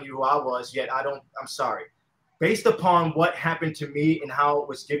here telling you who I was, yet I'm sorry. based upon what happened to me and how it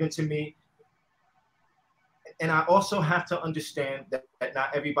was given to me. And I also have to understand that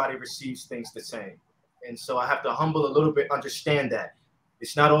not everybody receives things the same. And so I have to humble a little bit, understand that.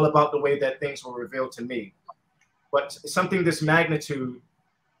 It's not all about the way that things were revealed to me. But something this magnitude,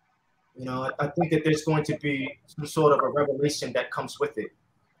 you know, I think that there's going to be some sort of a revelation that comes with it.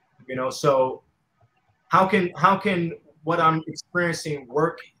 You know, so how can what I'm experiencing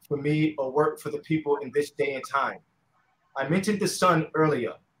work for me or work for the people in this day and time? I mentioned the sun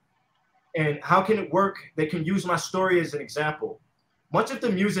earlier. And how can it work? They can use my story as an example. Much of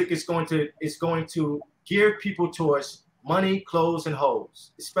the music is going to gear people towards money, clothes, and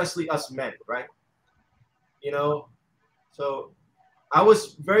hoes, especially us men, right? You know, so I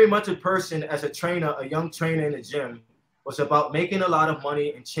was very much a person as a trainer, a young trainer in the gym, was about making a lot of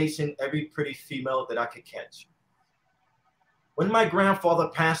money and chasing every pretty female that I could catch. When my grandfather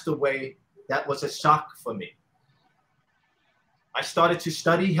passed away, that was a shock for me. I started to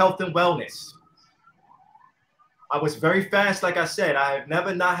study health and wellness. I was very fast, like I said. I have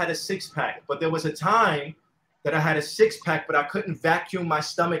never not had a six-pack, but there was a time that I had a six-pack, but I couldn't vacuum my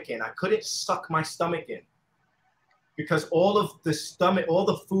stomach in. I couldn't suck my stomach in because all of the stomach, all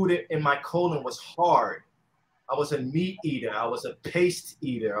the food in my colon was hard. I was a meat eater. I was a paste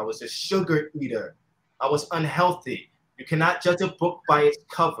eater. I was a sugar eater. I was unhealthy. You cannot judge a book by its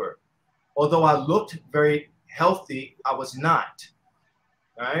cover. Although I looked very healthy, I was not.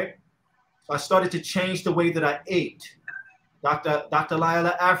 All right. So I started to change the way that I ate. Dr.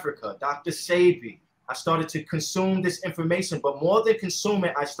 Lila Africa, Dr. Sabi. I started to consume this information, but more than consume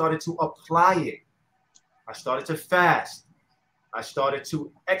it, I started to apply it. I started to fast. I started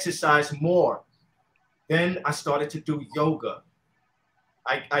to exercise more. Then I started to do yoga.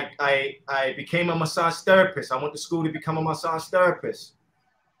 I became a massage therapist. I went to school to become a massage therapist.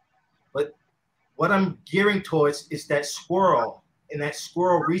 But what I'm gearing towards is that squirrel, and that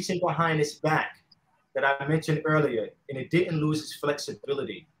squirrel reaching behind its back that I mentioned earlier, and it didn't lose its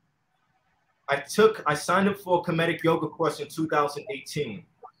flexibility. I signed up for a comedic yoga course in 2018.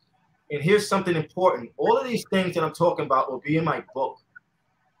 And here's something important. All of these things that I'm talking about will be in my book.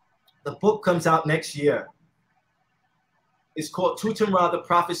 The book comes out next year. It's called TutemRa, The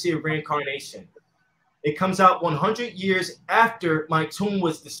Prophecy of Reincarnation. It comes out 100 years after my tomb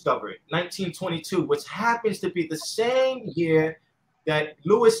was discovered, 1922, which happens to be the same year that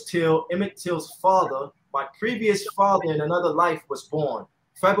Lewis Till, Emmett Till's father, my previous father in another life, was born.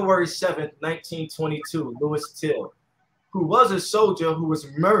 February 7th, 1922, Lewis Till, who was a soldier who was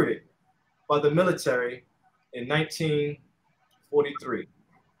murdered by the military in 1943.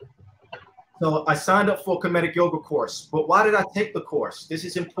 So I signed up for a comedic yoga course. But why did I take the course? This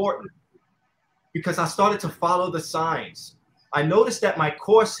is important because I started to follow the signs. I noticed that my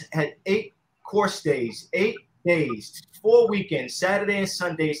course had 8 course days, 8 days, 4 weekends, Saturday and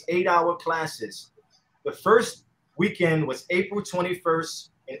Sundays, 8-hour classes. The first weekend was April 21st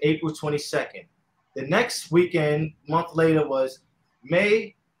and April 22nd. The next weekend, month later, was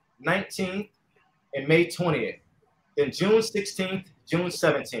May 19th and May 20th. Then June 16th, June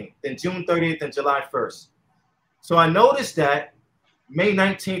 17th, then June 30th and July 1st. So I noticed that May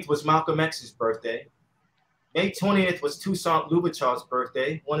 19th was Malcolm X's birthday. May 20th was Toussaint Louverture's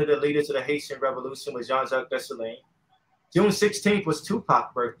birthday. One of the leaders of the Haitian Revolution was Jean-Jacques Dessalines. June 16th was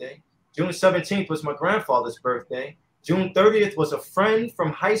Tupac's birthday. June 17th was my grandfather's birthday. June 30th was a friend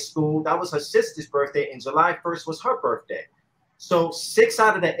from high school. That was her sister's birthday. And July 1st was her birthday. So 6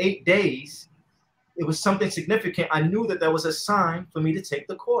 out of the 8 days, it was something significant. I knew that there was a sign for me to take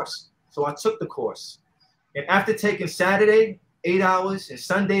the course. So I took the course. And after taking Saturday, 8 hours, and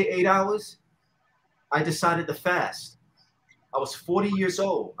Sunday, 8 hours, I decided to fast. I was 40 years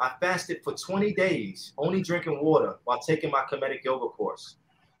old. I fasted for 20 days, only drinking water while taking my comedic yoga course.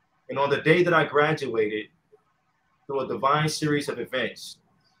 And on the day that I graduated, through a divine series of events,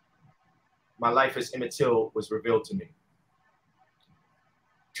 my life as Emmett Till was revealed to me.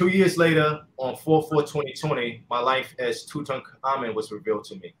 2 years later, on 4/4/2020, my life as Tutankhamun was revealed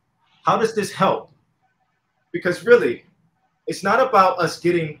to me. How does this help? Because really, it's not about us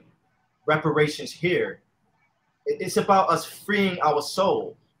getting reparations here. It's about us freeing our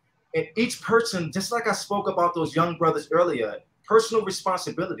soul. And each person, just like I spoke about those young brothers earlier, personal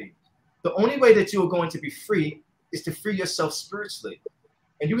responsibility. The only way that you are going to be free is to free yourself spiritually.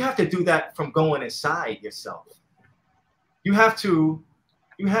 And you have to do that from going inside yourself. You have to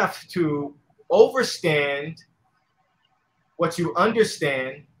understand what you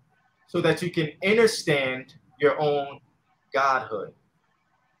understand so that you can understand your own godhood.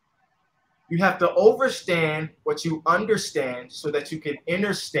 You have to understand what you understand so that you can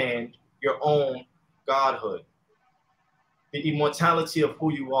understand your own godhood. the immortality of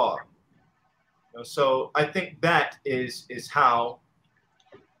who you are. You know, so I think that is how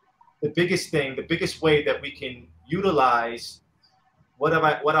the biggest thing, the biggest way that we can utilize what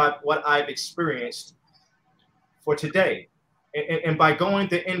I've experienced for today. And by going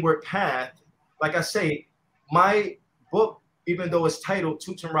the inward path, like I say, my book, even though it's titled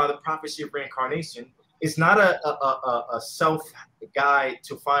TutemRa, The Prophecy of Reincarnation, is not a self-guide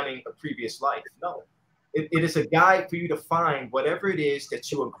to finding a previous life. No, it is a guide for you to find whatever it is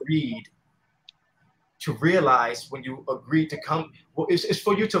that you agreed to realize when you agreed to come. Well, it's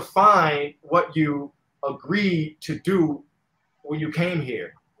for you to find what you agreed to do when you came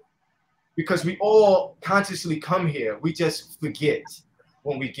here. Because we all consciously come here. We just forget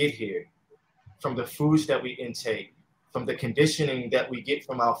when we get here, from the foods that we intake, from the conditioning that we get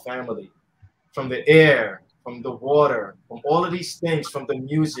from our family, from the air, from the water, from all of these things, from the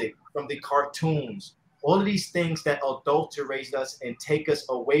music, from the cartoons, all of these things that adulterate us and take us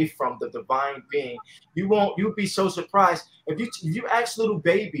away from the divine being. You'll be so surprised if you ask little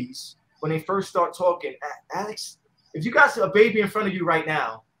babies when they first start talking. Alex, if you got a baby in front of you right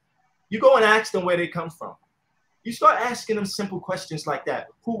now, you go and ask them where they come from. You start asking them simple questions like that.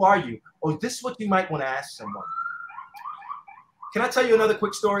 Who are you? Or this is what you might want to ask someone. Can I tell you another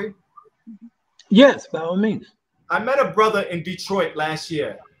quick story? Yes, by all means. I met a brother in Detroit last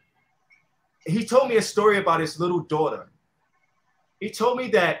year. He told me a story about his little daughter. He told me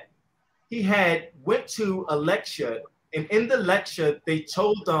that he had went to a lecture, and in the lecture, they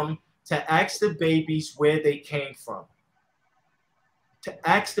told them to ask the babies where they came from. To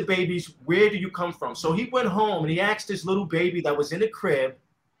ask the babies, where do you come from? So he went home and he asked this little baby that was in the crib,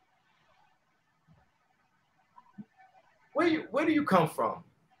 where do you come from?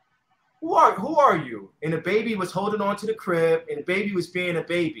 Who are you? And the baby was holding on to the crib, and the baby was being a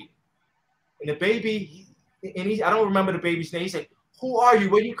baby. And the baby, I don't remember the baby's name. He said, who are you?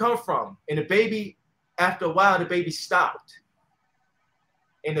 Where do you come from? And the baby, after a while, the baby stopped.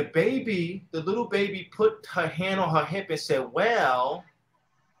 And the little baby put her hand on her hip and said, well,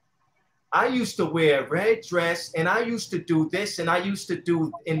 I used to wear a red dress, and I used to do this, and I used to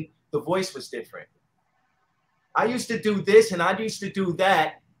do, and the voice was different. I used to do this, and I used to do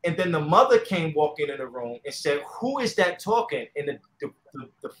that. And then the mother came walking in the room and said, who is that talking? And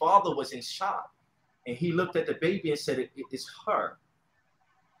the father was in shock. And he looked at the baby and said, it is her.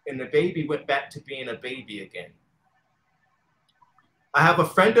 And the baby went back to being a baby again. I have a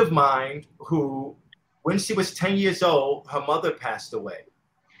friend of mine who, when she was 10 years old, her mother passed away.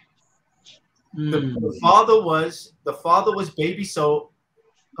 The father was baby. So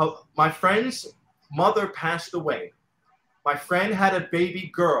my friend's mother passed away. My friend had a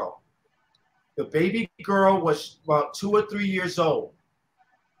baby girl. The baby girl was about 2 or 3 years old.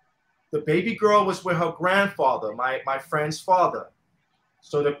 The baby girl was with her grandfather, my friend's father.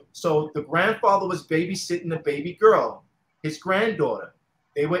 So the grandfather was babysitting the baby girl, his granddaughter.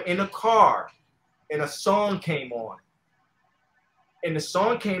 They were in a car, and a song came on. And the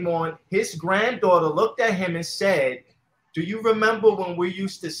song came on. His granddaughter looked at him and said, do you remember when we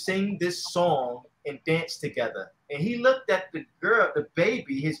used to sing this song and dance together? And he looked at the girl, the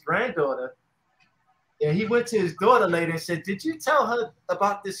baby, his granddaughter, and he went to his daughter later and said, did you tell her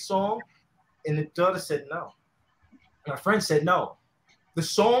about this song? And the daughter said, no. My friend said, no. The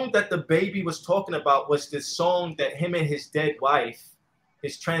song that the baby was talking about was this song that him and his dead wife,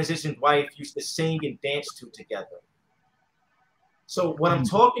 his transitioned wife, used to sing and dance to together. So what I'm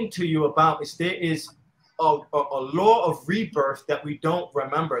talking to you about is there is a law of rebirth that we don't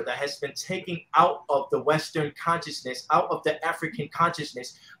remember, that has been taken out of the Western consciousness, out of the African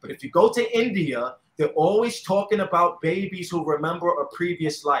consciousness. But if you go to India, they're always talking about babies who remember a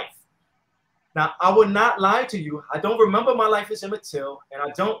previous life. Now, I would not lie to you. I don't remember my life as Emmett Till, and I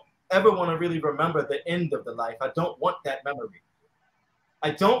don't ever want to really remember the end of the life. I don't want that memory.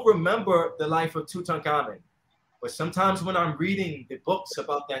 I don't remember the life of Tutankhamun. But sometimes when I'm reading the books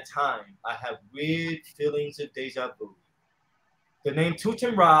about that time, I have weird feelings of deja vu. The name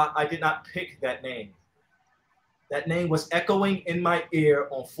TutemRa, I did not pick that name. That name was echoing in my ear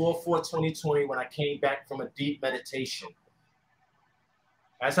on 4/4/2020 when I came back from a deep meditation.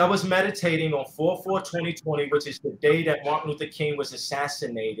 As I was meditating on 4/4/2020, which is the day that Martin Luther King was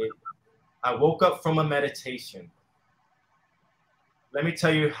assassinated, I woke up from a meditation. Let me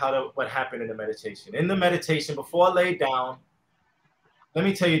tell you what happened in the meditation. In the meditation, before I laid down, let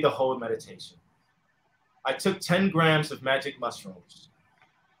me tell you the whole meditation. I took 10 grams of magic mushrooms.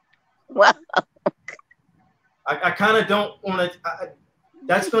 Wow. I kind of don't want to,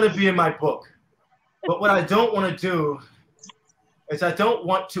 that's going to be in my book. But what I don't want to do is I don't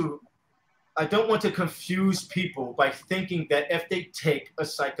want to I don't want to confuse people by thinking that if they take a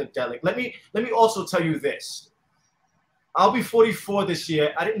psychedelic, let me also tell you this. I'll be 44 this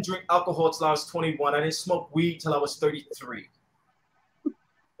year. I didn't drink alcohol till I was 21. I didn't smoke weed till I was 33.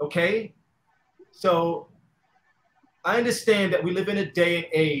 Okay? So I understand that we live in a day and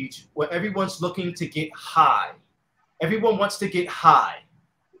age where everyone's looking to get high. Everyone wants to get high.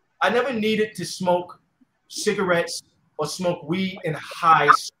 I never needed to smoke cigarettes or smoke weed in high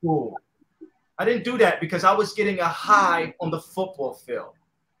school. I didn't do that because I was getting a high on the football field.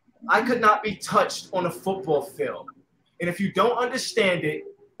 I could not be touched on a football field. And if you don't understand it,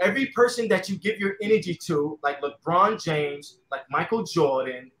 every person that you give your energy to, like LeBron James, like Michael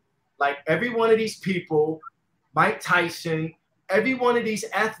Jordan, like every one of these people, Mike Tyson, every one of these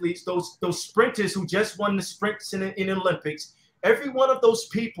athletes, those sprinters who just won the sprints in the Olympics, every one of those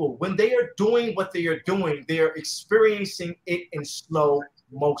people, when they are doing what they are doing, they are experiencing it in slow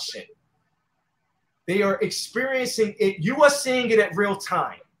motion. They are experiencing it. You are seeing it at real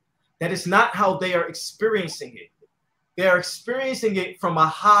time. That is not how they are experiencing it. They are experiencing it from a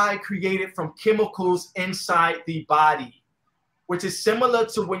high created from chemicals inside the body, which is similar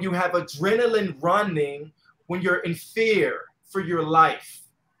to when you have adrenaline running when you're in fear for your life.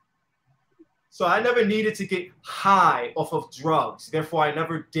 So I never needed to get high off of drugs. Therefore, I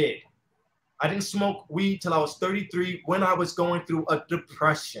never did. I didn't smoke weed till I was 33 when I was going through a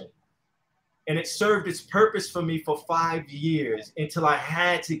depression. And it served its purpose for me for 5 years until I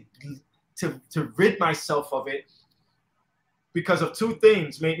had to rid myself of it because of two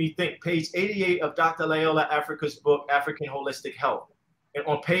things made me think. Page 88 of Dr. Layola Africa's book, African Holistic Health. And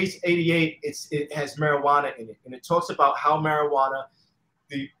on page 88, it has marijuana in it. And it talks about how marijuana,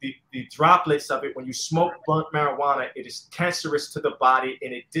 the droplets of it, when you smoke blunt marijuana, it is cancerous to the body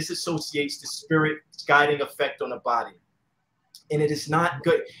and it disassociates the spirit's guiding effect on the body. And it is not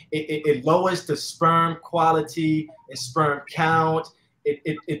good. It lowers the sperm quality and sperm count.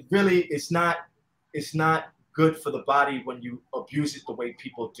 It really is not, it's not good for the body when you abuse it the way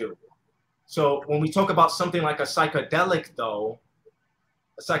people do. So when we talk about something like a psychedelic, though,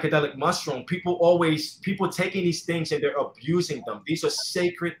 a psychedelic mushroom, people taking these things and they're abusing them. These are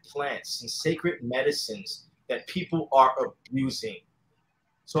sacred plants and sacred medicines that people are abusing.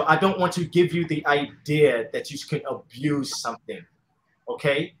 So I don't want to give you the idea that you can abuse something,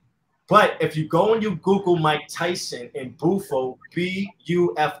 okay? But if you go and you Google Mike Tyson and Bufo,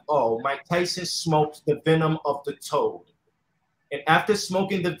 B-U-F-O, Mike Tyson smoked the venom of the toad. And after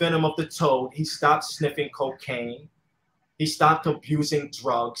smoking the venom of the toad, he stopped sniffing cocaine. He stopped abusing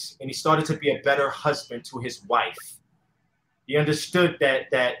drugs, and he started to be a better husband to his wife. He understood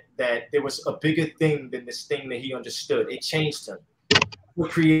that there was a bigger thing than this thing that he understood. It changed him. Who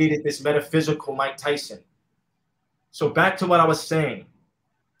created this metaphysical Mike Tyson. So back to what I was saying.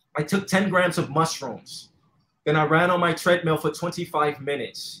 I took 10 grams of mushrooms. Then I ran on my treadmill for 25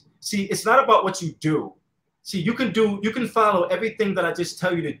 minutes. See, it's not about what you do. See, you can follow everything that I just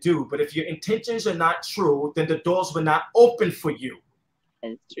tell you to do, but if your intentions are not true, then the doors will not open for you.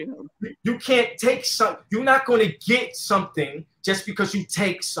 That's true. You can't take you're not going to get something just because you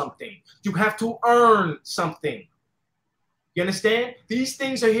take something. You have to earn something. You understand? These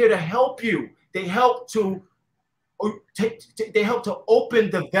things are here to help you. They help to open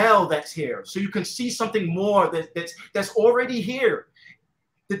the veil that's here, so you can see something more that's already here.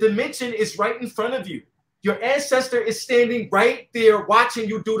 The dimension is right in front of you. Your ancestor is standing right there watching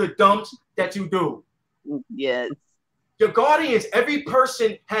you do the dumps that you do. Yes. Your guardians, every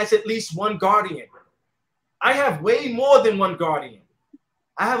person has at least one guardian. I have way more than one guardian.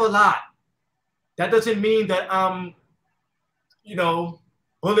 I have a lot. That doesn't mean that I'm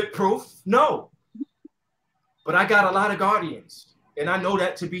bulletproof. No. But I got a lot of guardians, and I know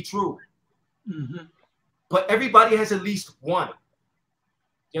that to be true. Mm-hmm. But everybody has at least one.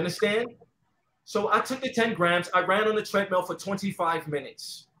 You understand? So I took the 10 grams. I ran on the treadmill for 25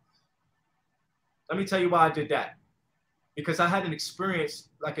 minutes. Let me tell you why I did that. Because I had an experience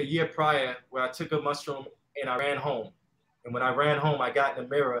like a year prior where I took a mushroom and I ran home. And when I ran home, I got in the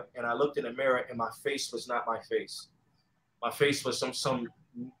mirror and I looked in the mirror and my face was not my face. My face was some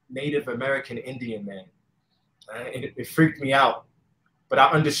Native American Indian man. And it freaked me out. But I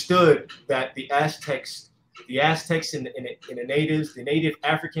understood that the Aztecs and the natives, the native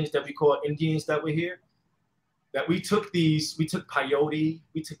Africans that we call Indians that were here, that we took peyote,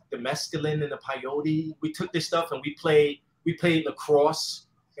 we took the mescaline and the peyote, we took this stuff and we played lacrosse,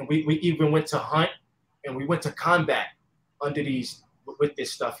 and we even went to hunt and we went to combat with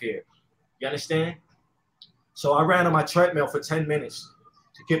this stuff here. You understand? So I ran on my treadmill for 10 minutes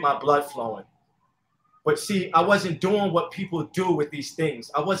to get my blood flowing. But see, I wasn't doing what people do with these things.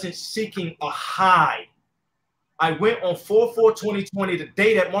 I wasn't seeking a high. I went on 4/4/2020, the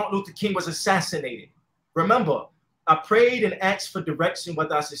day that Martin Luther King was assassinated. Remember, I prayed and asked for direction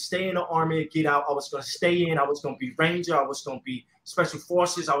whether I should stay in the army or get out. I was going to stay in. I was going to be Ranger. I was going to be Special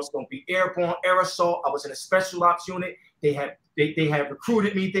Forces. I was going to be airborne, air assault. I was in a special ops unit. They had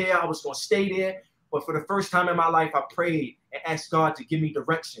recruited me there. I was going to stay there. But for the first time in my life, I prayed and asked God to give me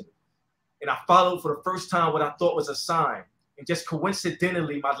direction. And I followed for the first time what I thought was a sign. And just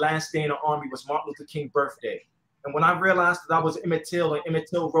coincidentally, my last day in the army was Martin Luther King's birthday. And when I realized that I was Emmett Till, and Emmett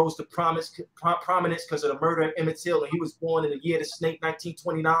Till rose to prominence because of the murder of Emmett Till, and he was born in the year of the snake,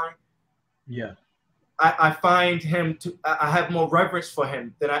 1929. Yeah. I find him I have more reverence for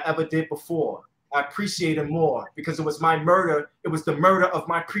him than I ever did before. I appreciate him more because it was my murder. It was the murder of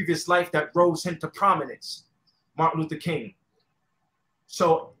my previous life that rose him to prominence, Martin Luther King.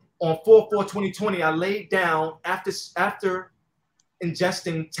 So on 4/4/2020, I laid down after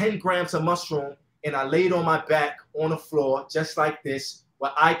ingesting 10 grams of mushroom, and I laid on my back on the floor just like this,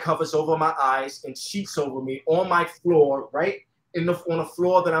 with eye covers over my eyes and sheets over me on my floor, right on the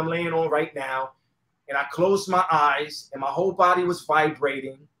floor that I'm laying on right now. And I closed my eyes, and my whole body was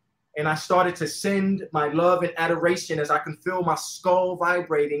vibrating. And I started to send my love and adoration as I can feel my skull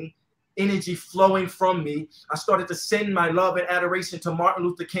vibrating, energy flowing from me. I started to send my love and adoration to Martin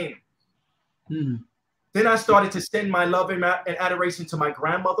Luther King. Then I started to send my love and adoration to my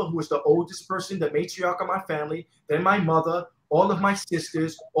grandmother, who was the oldest person, the matriarch of my family, then my mother, all of my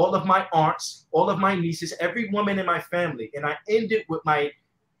sisters, all of my aunts, all of my nieces, every woman in my family. And I ended with my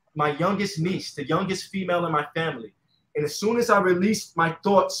youngest niece, the youngest female in my family. And as soon as I released my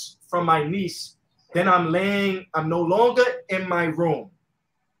thoughts from my niece, then I'm no longer in my room.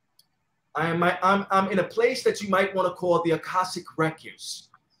 I'm in a place that you might want to call the Akashic Records,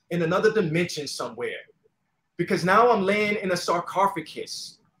 in another dimension somewhere. Because now I'm laying in a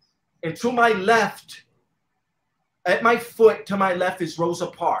sarcophagus. And to my left, at my foot to my left is Rosa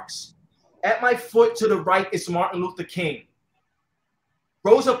Parks. At my foot to the right is Martin Luther King.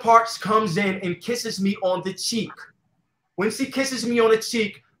 Rosa Parks comes in and kisses me on the cheek. When she kisses me on the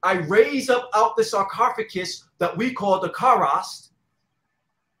cheek, I raise up out the sarcophagus that we call the Karast.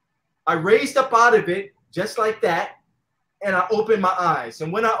 I raised up out of it just like that. And I open my eyes.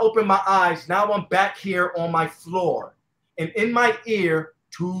 And when I open my eyes, now I'm back here on my floor. And in my ear,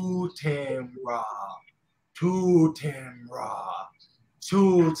 TutemRa, TutemRa,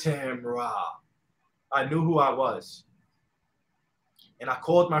 TutemRa. I knew who I was. And I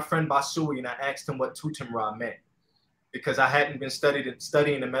called my friend Basui and I asked him what TutemRa meant, because I hadn't been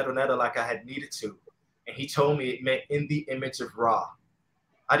studying the Metal Netta like I had needed to. And he told me it meant in the image of Ra.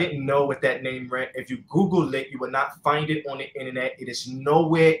 I didn't know what that name meant. If you Google it, you will not find it on the internet. It is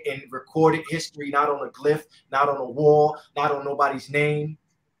nowhere in recorded history, not on a glyph, not on a wall, not on nobody's name.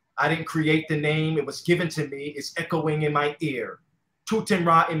 I didn't create the name. It was given to me. It's echoing in my ear.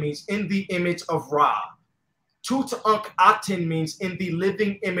 TutemRa, it means in the image of Ra. Tut-Ankh-Aten means in the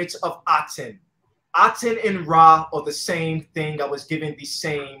living image of Aten. Aten and Ra are the same thing. I was given the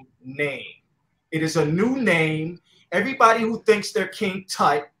same name. It is a new name. Everybody who thinks they're King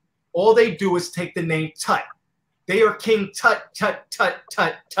Tut, all they do is take the name Tut. They are King Tut, Tut, Tut,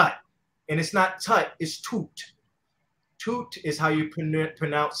 Tut, Tut. And it's not Tut, it's Tut. Tut is how you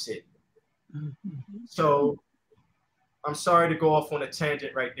pronounce it. So I'm sorry to go off on a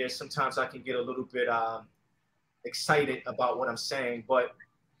tangent right there. Sometimes I can get a little bit excited about what I'm saying, but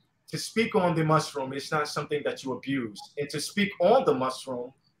to speak on the mushroom, it's not something that you abuse. And to speak on the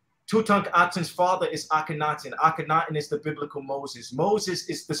mushroom, Tutankhaten's father is Akhenaten. Akhenaten is the biblical Moses. Moses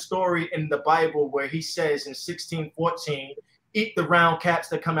is the story in the Bible where he says in 16:14, eat the round caps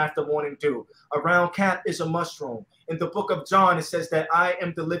that come after morning dew. A round cap is a mushroom. In the book of John, it says that I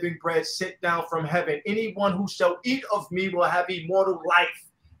am the living bread sent down from heaven. Anyone who shall eat of me will have immortal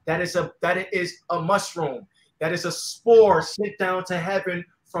life. That is a mushroom. That is a spore sent down to heaven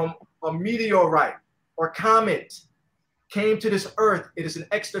from a meteorite or comet. Came to this earth. It is an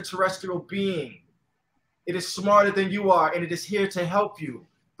extraterrestrial being. It is smarter than you are, and it is here to help you.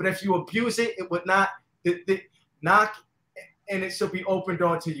 But if you abuse it, it would not knock, and it shall be opened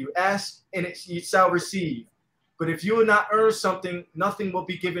unto you. Ask, and you shall receive. But if you will not earn something, nothing will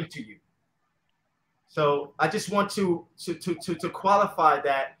be given to you. So I just want to qualify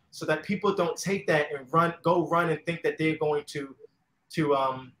that, so that people don't take that and go run and think that they're going to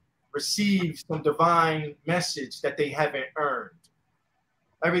receive some divine message that they haven't earned.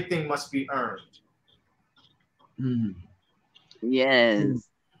 Everything must be earned. Yes.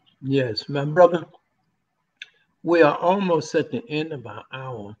 Yes, my brother. We are almost at the end of our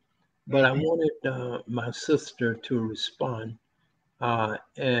hour. but I wanted my sister to respond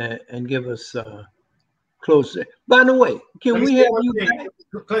and give us closer. By the way, Let can me we say have one you thing.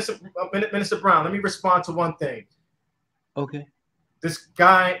 back? Minister Brown, let me respond to one thing. Okay. This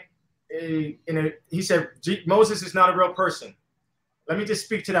guy, he said Moses is not a real person. Let me just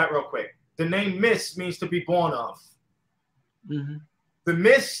speak to that real quick. The name Mis means to be born of. Mm-hmm. The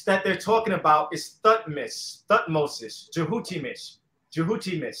Mis that they're talking about is Thutmose, Jehutimis.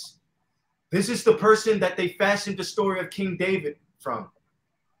 This is the person that they fashioned the story of King David from.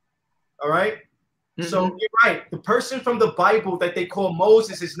 All right? Mm-hmm. So you're right. The person from the Bible that they call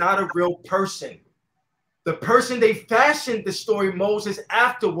Moses is not a real person. The person they fashioned the story Moses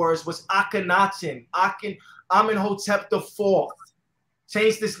afterwards was Akhenaten, Amenhotep IV.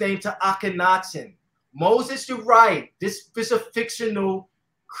 Changed his name to Akhenaten. Moses, you're right. This is a fictional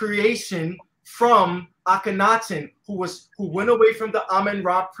creation from Akhenaten, who went away from the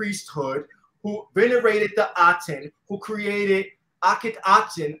Amen-Ra priesthood, who venerated the Aten, who created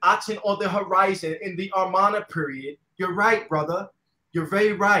Aten or the horizon in the Amarna period. You're right, brother. You're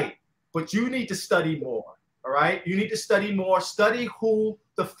very right. But you need to study more, all right? You need to study more. Study who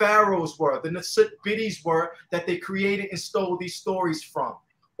the pharaohs were, the Nasut-Bidis were that they created and stole these stories from.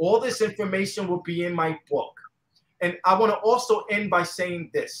 All this information will be in my book. And I want to also end by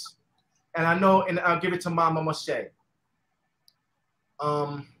saying this. And I know, and I'll give it to Mama Moshe.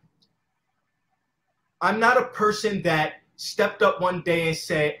 I'm not a person that stepped up one day and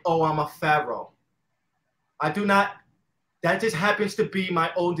said, oh, I'm a pharaoh. I do not. That just happens to be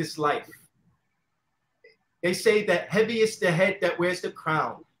my oldest life. They say that heavy is the head that wears the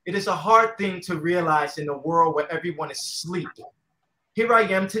crown. It is a hard thing to realize in a world where everyone is asleep. Here I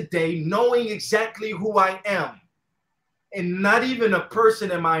am today, knowing exactly who I am. And not even a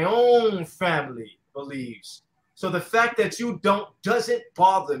person in my own family believes. So the fact that you don't doesn't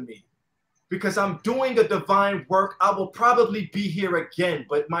bother me. Because I'm doing a divine work, I will probably be here again.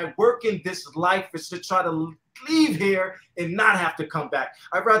 But my work in this life is to try to leave here and not have to come back.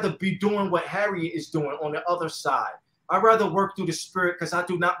 I'd rather be doing what Harriet is doing on the other side. I'd rather work through the spirit because I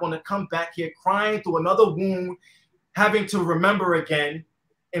do not want to come back here crying through another wound, having to remember again,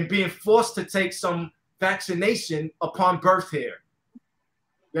 and being forced to take some vaccination upon birth here.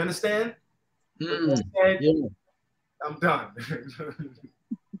 You understand? Yeah. I'm done.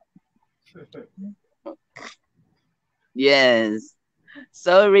 Yes.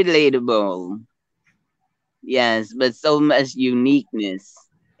 So relatable. Yes, but so much uniqueness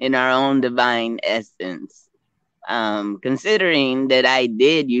in our own divine essence. Considering that I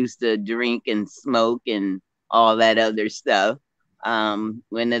did used to drink and smoke and all that other stuff,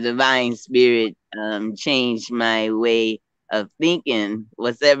 when the divine spirit changed my way of thinking,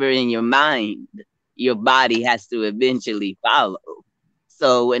 whatever in your mind, your body has to eventually follow.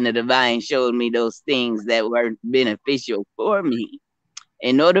 So when the divine showed me those things that were beneficial for me,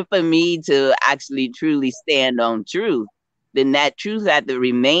 in order for me to actually truly stand on truth, then that truth had to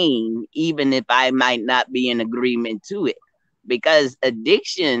remain, even if I might not be in agreement to it. Because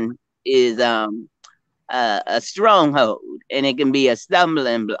addiction is a stronghold and it can be a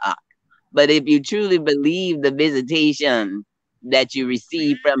stumbling block. But if you truly believe the visitation that you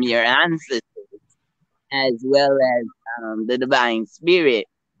receive from your ancestors, as well as the divine spirit,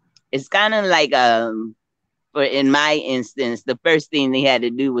 it's kind of like for in my instance, the first thing they had to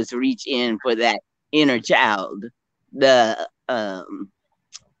do was reach in for that inner child, the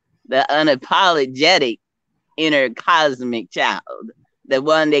unapologetic inner cosmic child, the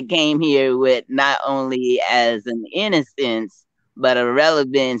one that came here with not only as an innocence, but a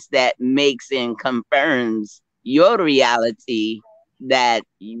relevance that makes and confirms your reality that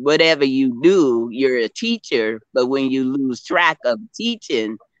whatever you do, you're a teacher, but when you lose track of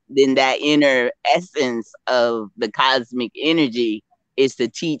teaching, then that inner essence of the cosmic energy is to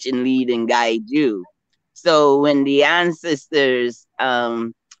teach and lead and guide you. So when the ancestors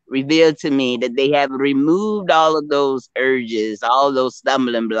revealed to me that they have removed all of those urges, all those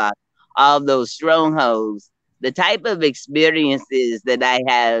stumbling blocks, all those strongholds, the type of experiences that I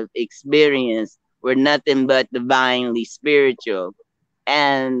have experienced were nothing but divinely spiritual.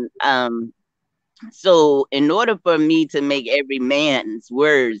 And so, in order for me to make every man's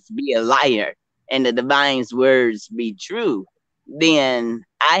words be a liar and the divine's words be true, then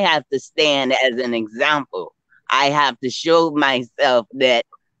I have to stand as an example. I have to show myself that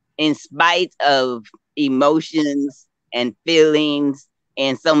in spite of emotions and feelings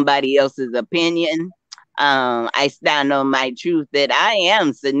and somebody else's opinion, I stand on my truth that I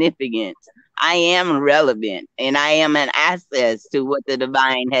am significant. I am relevant and I am an asset to what the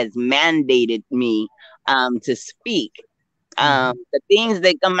divine has mandated me to speak. The things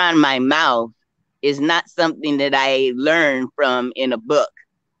that come out of my mouth is not something that I learned from in a book.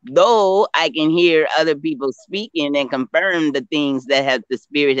 Though I can hear other people speaking and confirm the things that have the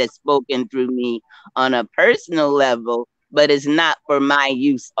spirit has spoken through me on a personal level, but it's not for my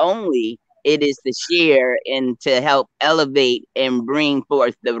use only. It is to share and to help elevate and bring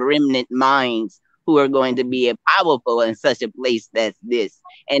forth the remnant minds who are going to be powerful in such a place as this.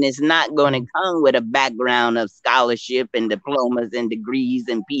 And it's not going to come with a background of scholarship and diplomas and degrees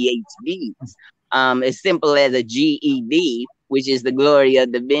and PhDs. As simple as a GED, which is the glory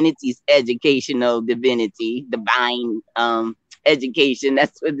of divinity's educational divinity, divine education.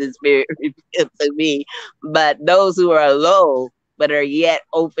 That's what the spirit revealed to me. But those who are low, but are yet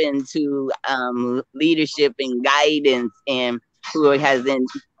open to leadership and guidance, and who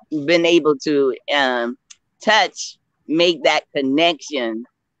hasn't been able to touch, make that connection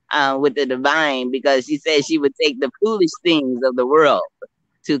with the divine, because she said she would take the foolish things of the world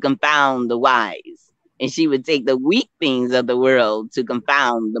to confound the wise, and she would take the weak things of the world to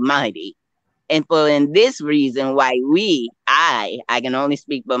confound the mighty. And for in this reason why I can only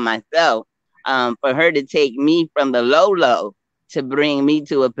speak for myself, for her to take me from the low to bring me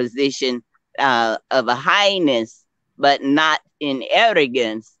to a position of a highness, but not in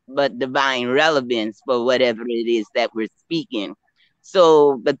arrogance, but divine relevance for whatever it is that we're speaking.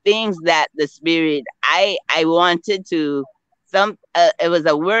 So the things that the spirit, I wanted to, it was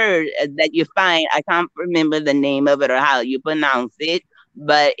a word that you find, I can't remember the name of it or how you pronounce it,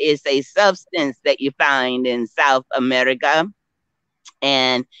 but it's a substance that you find in South America,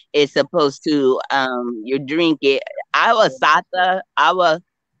 and it's supposed to you drink it. Ayahuasca.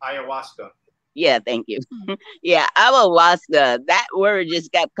 Yeah, thank you. Yeah, ayahuasca. That word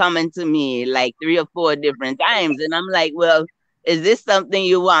just kept coming to me like 3 or 4 different times, and I'm like, well, is this something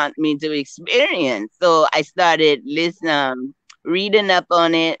you want me to experience? So I started listening, reading up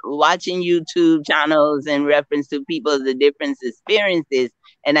on it, watching YouTube channels in reference to people's the different experiences,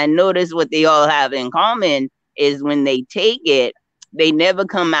 and I noticed what they all have in common is when they take it, they never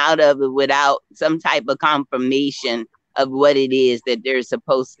come out of it without some type of confirmation of what it is that they're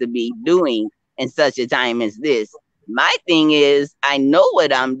supposed to be doing in such a time as this. My thing is, I know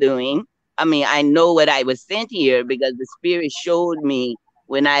what I'm doing. I mean, I know what I was sent here because the spirit showed me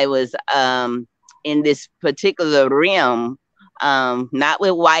when I was in this particular realm, not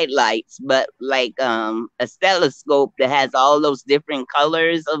with white lights, but like a telescope that has all those different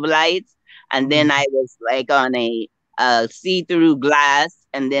colors of lights. And then I was like on a see-through glass,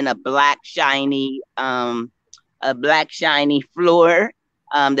 and then a black shiny floor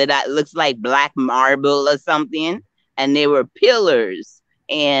that looks like black marble or something, and there were pillars,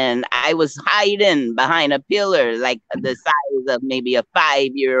 and I was hiding behind a pillar like the size of maybe a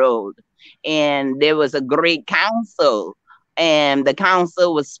 5-year-old, and there was a great council, and the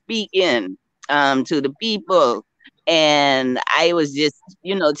council was speaking to the people, and I was just,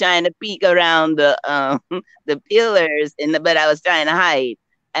 trying to peek around the pillars, but I was trying to hide.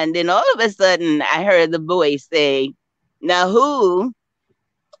 And then all of a sudden, I heard the voice say, "Now who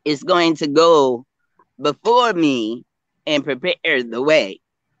is going to go before me and prepare the way?"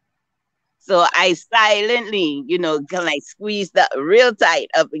 So I silently, kind of squeezed up real tight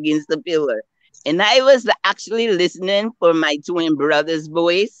up against the pillar. And I was actually listening for my twin brother's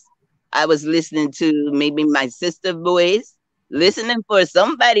voice. I was listening to maybe my sister's voice, listening for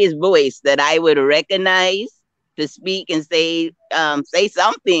somebody's voice that I would recognize to speak and say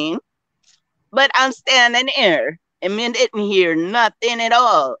something. But I'm standing there and didn't hear nothing at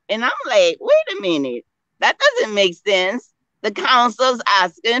all. And I'm like, wait a minute, that doesn't make sense. The council's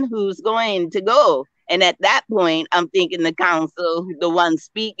asking who's going to go. And at that point, I'm thinking the council, the one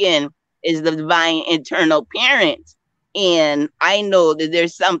speaking, is the divine eternal parent. And I know that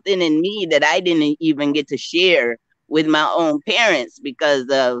there's something in me that I didn't even get to share with my own parents because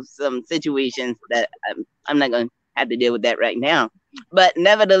of some situations that I'm not going to have to deal with that right now. But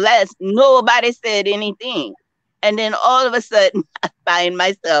nevertheless, nobody said anything. And then all of a sudden, I find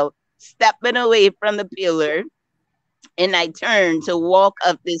myself stepping away from the pillar, and I turned to walk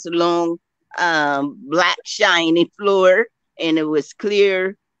up this long, black, shiny floor, and it was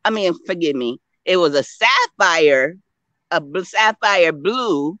clear. I mean, forgive me. It was a sapphire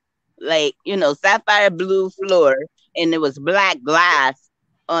blue, like, sapphire blue floor, and it was black glass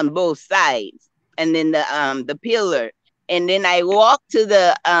on both sides, and then the pillar. And then I walked to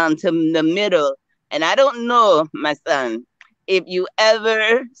the middle, and I don't know, my son, if you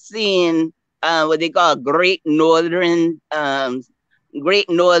ever seen what they call Great Northern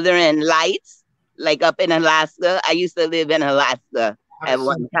Lights, like up in Alaska. I used to live in Alaska at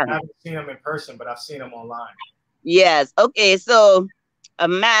one time. I haven't seen them in person, but I've seen them online. Yes. Okay. So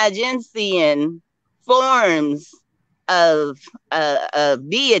imagine seeing forms of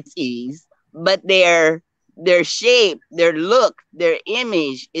deities, but their shape, their look, their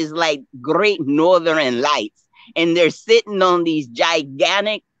image is like great northern lights, and they're sitting on these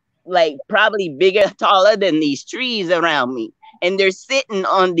gigantic, like probably bigger, taller than these trees around me, and they're sitting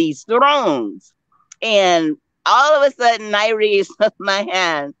on these thrones, and all of a sudden I raise up my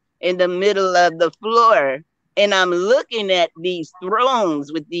hand in the middle of the floor, and I'm looking at these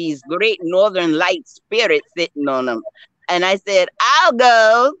thrones with these great northern light spirits sitting on them. And I said, I'll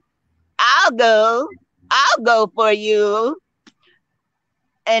go, I'll go for you.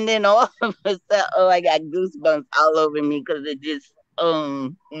 And then all of a sudden, oh, I got goosebumps all over me because it just,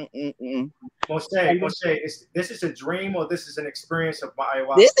 Moshe, this is a dream or this is an experience of my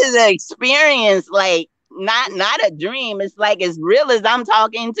this ayahuasca? is an experience like not a dream. It's like as real as I'm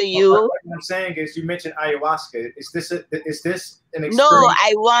talking to you. What I'm saying is, you mentioned ayahuasca. Is this an No, experience?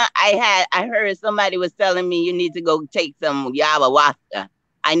 I heard somebody was telling me you need to go take some ayahuasca.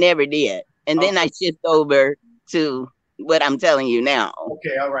 I never did. And then I shift over to what I'm telling you now.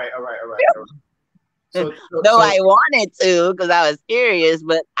 Okay, all right. Though I wanted to because I was curious,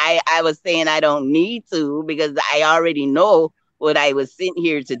 but I was saying I don't need to because I already know what I was sent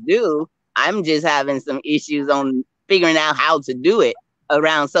here to do. I'm just having some issues on figuring out how to do it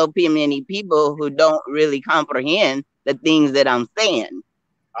around so many people who don't really comprehend the things that I'm saying.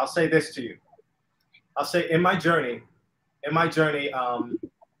 I'll say this to you. I'll say in my journey, the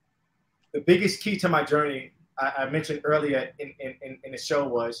biggest key to my journey, I mentioned earlier in the show,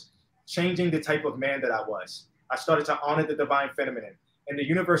 was changing the type of man that I was. I started to honor the divine feminine, and the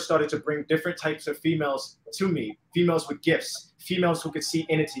universe started to bring different types of females to me. Females with gifts, females who could see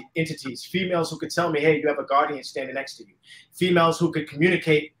entities, females who could tell me, hey, you have a guardian standing next to you, females who could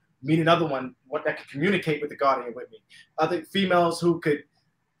communicate, meet another one that could communicate with the guardian with me, other females who could,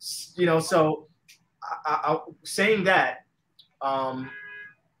 so saying that,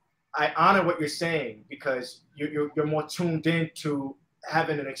 I honor what you're saying because you're more tuned in to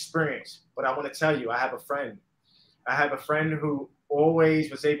having an experience. But I want to tell you, I have a friend. I have a friend who always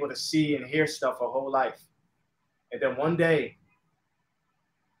was able to see and hear stuff her whole life. And then one day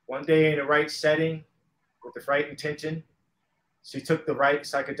in the right setting, with the right intention, she took the right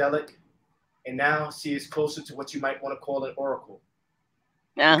psychedelic, and now she is closer to what you might want to call an oracle.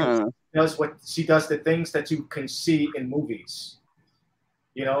 She does the things that you can see in movies.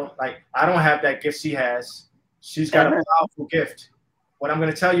 Like I don't have that gift she has. She's got a powerful gift. What I'm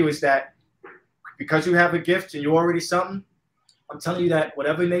going to tell you is that because you have a gift and you're already something, I'm telling you that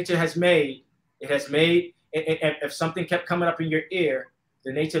whatever nature has made, it has made. And if something kept coming up in your ear,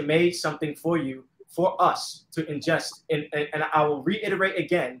 the nature made something for you, for us to ingest. And I will reiterate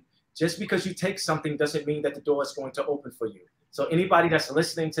again, just because you take something doesn't mean that the door is going to open for you. So anybody that's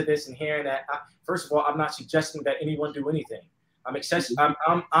listening to this and hearing that, first of all, I'm not suggesting that anyone do anything. I'm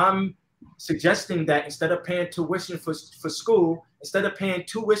suggesting that instead of paying tuition for school, instead of paying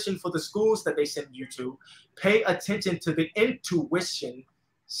tuition for the schools that they send you to, pay attention to the intuition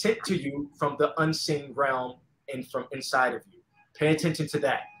sent to you from the unseen realm and from inside of you. Pay attention to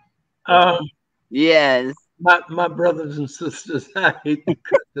that. Yes. My brothers and sisters, I hate to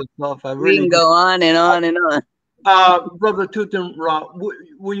cut this off. We can go on and on and on. Brother TutemRa,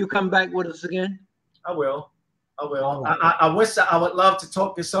 will you come back with us again? I will. I wish I would love to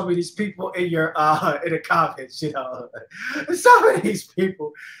talk to some of these people in your in the comments. Some of these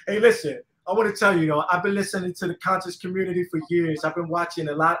people. Hey, listen. I want to tell you, I've been listening to the conscious community for years. I've been watching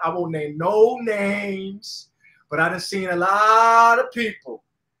a lot. I won't name no names, but I've seen a lot of people.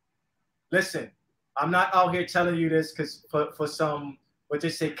 Listen, I'm not out here telling you this because for some, what they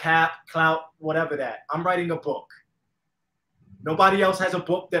say, clout, whatever that. I'm writing a book. Nobody else has a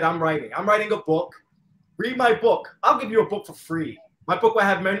book that I'm writing. I'm writing a book. Read my book. I'll give you a book for free. My book will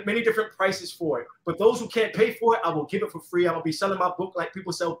have many different prices for it. But those who can't pay for it, I will give it for free. I will be selling my book like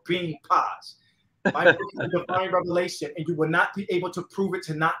people sell bean pies. My book is a divine revelation, and you will not be able to prove it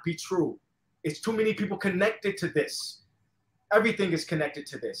to not be true. It's too many people connected to this. Everything is connected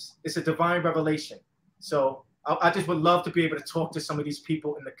to this. It's a divine revelation. So I just would love to be able to talk to some of these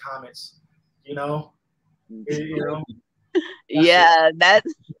people in the comments. Yeah,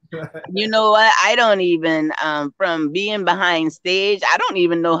 that's you know what? I don't even from being behind stage, I don't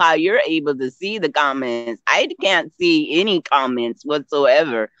even know how you're able to see the comments. I can't see any comments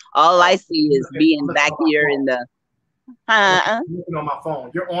whatsoever. All I see is being back here in the I'm looking on my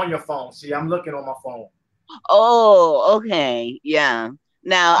phone. You're on your phone. See, I'm looking on my phone. Oh, okay. Yeah.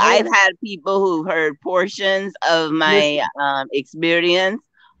 Now I've had people who've heard portions of my experience,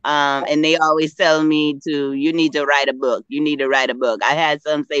 And they always tell me you need to write a book. You need to write a book. I had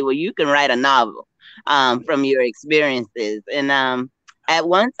some say, well, you can write a novel from your experiences. And at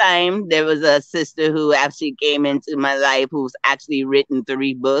one time, there was a sister who actually came into my life who's actually written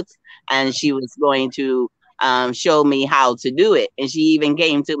 3 books, and she was going to show me how to do it. And she even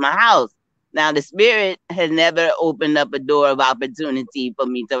came to my house. Now, the spirit has never opened up a door of opportunity for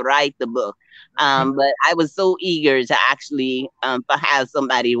me to write the book. But I was so eager to actually have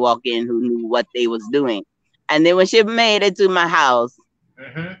somebody walk in who knew what they was doing. And then when she made it to my house,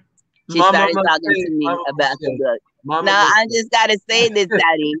 she started talking to me about the book. Now, I just got to say this,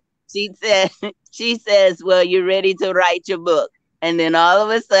 Daddy. She says, well, you're ready to write your book. And then all of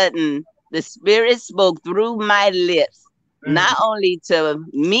a sudden, the spirit spoke through my lips, not only to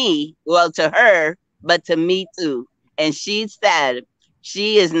me, well, to her, but to me too. And she said,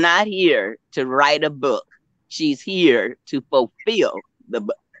 she is not here to write a book. She's here to fulfill the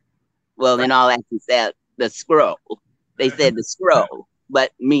book. Well, in all actually said the scroll. They said the scroll,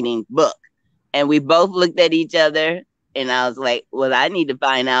 but meaning book. And we both looked at each other, and I was like, well, I need to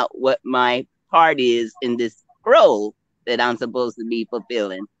find out what my part is in this scroll that I'm supposed to be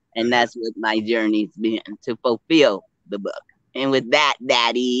fulfilling. And that's what my journey's been, to fulfill the book. And with that,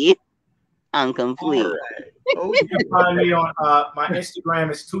 Daddy, I'm complete. Right. Oh, you can find me on my Instagram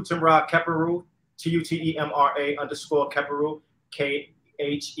is TutemRa Keperu, TutemRa_Keperu,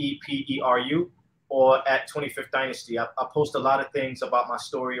 KHEPERU, or at 25th Dynasty. I post a lot of things about my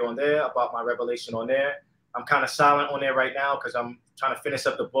story on there, about my revelation on there. I'm kind of silent on there right now because I'm trying to finish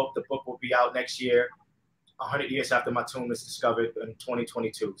up the book. The book will be out next year, 100 years after my tomb is discovered in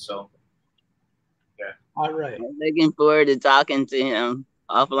 2022. So, yeah. All right. I'm looking forward to talking to him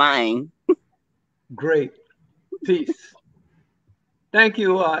offline. Great. Peace. Thank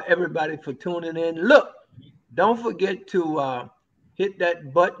you, everybody, for tuning in. Look, don't forget to hit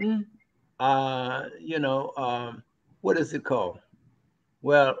that button. What is it called?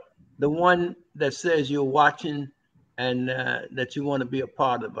 Well, the one that says you're watching and that you want to be a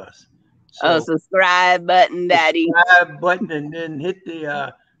part of us. So, subscribe button, Daddy. Subscribe button, and then hit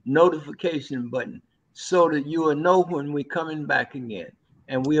the notification button so that you will know when we're coming back again.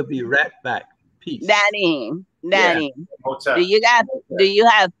 And we'll be right back. Peace. Danny, Yeah. do you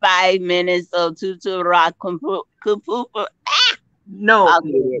have 5 minutes of TutemRa Kupupu? No.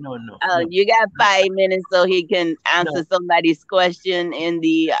 You got 5 minutes so he can answer somebody's question in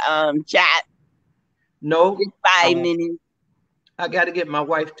the chat. No. Just 5 minutes. I got to get my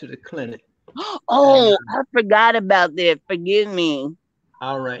wife to the clinic. Oh, I forgot about that. Forgive me.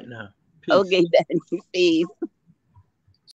 All right now. Peace. Okay, Danny, peace.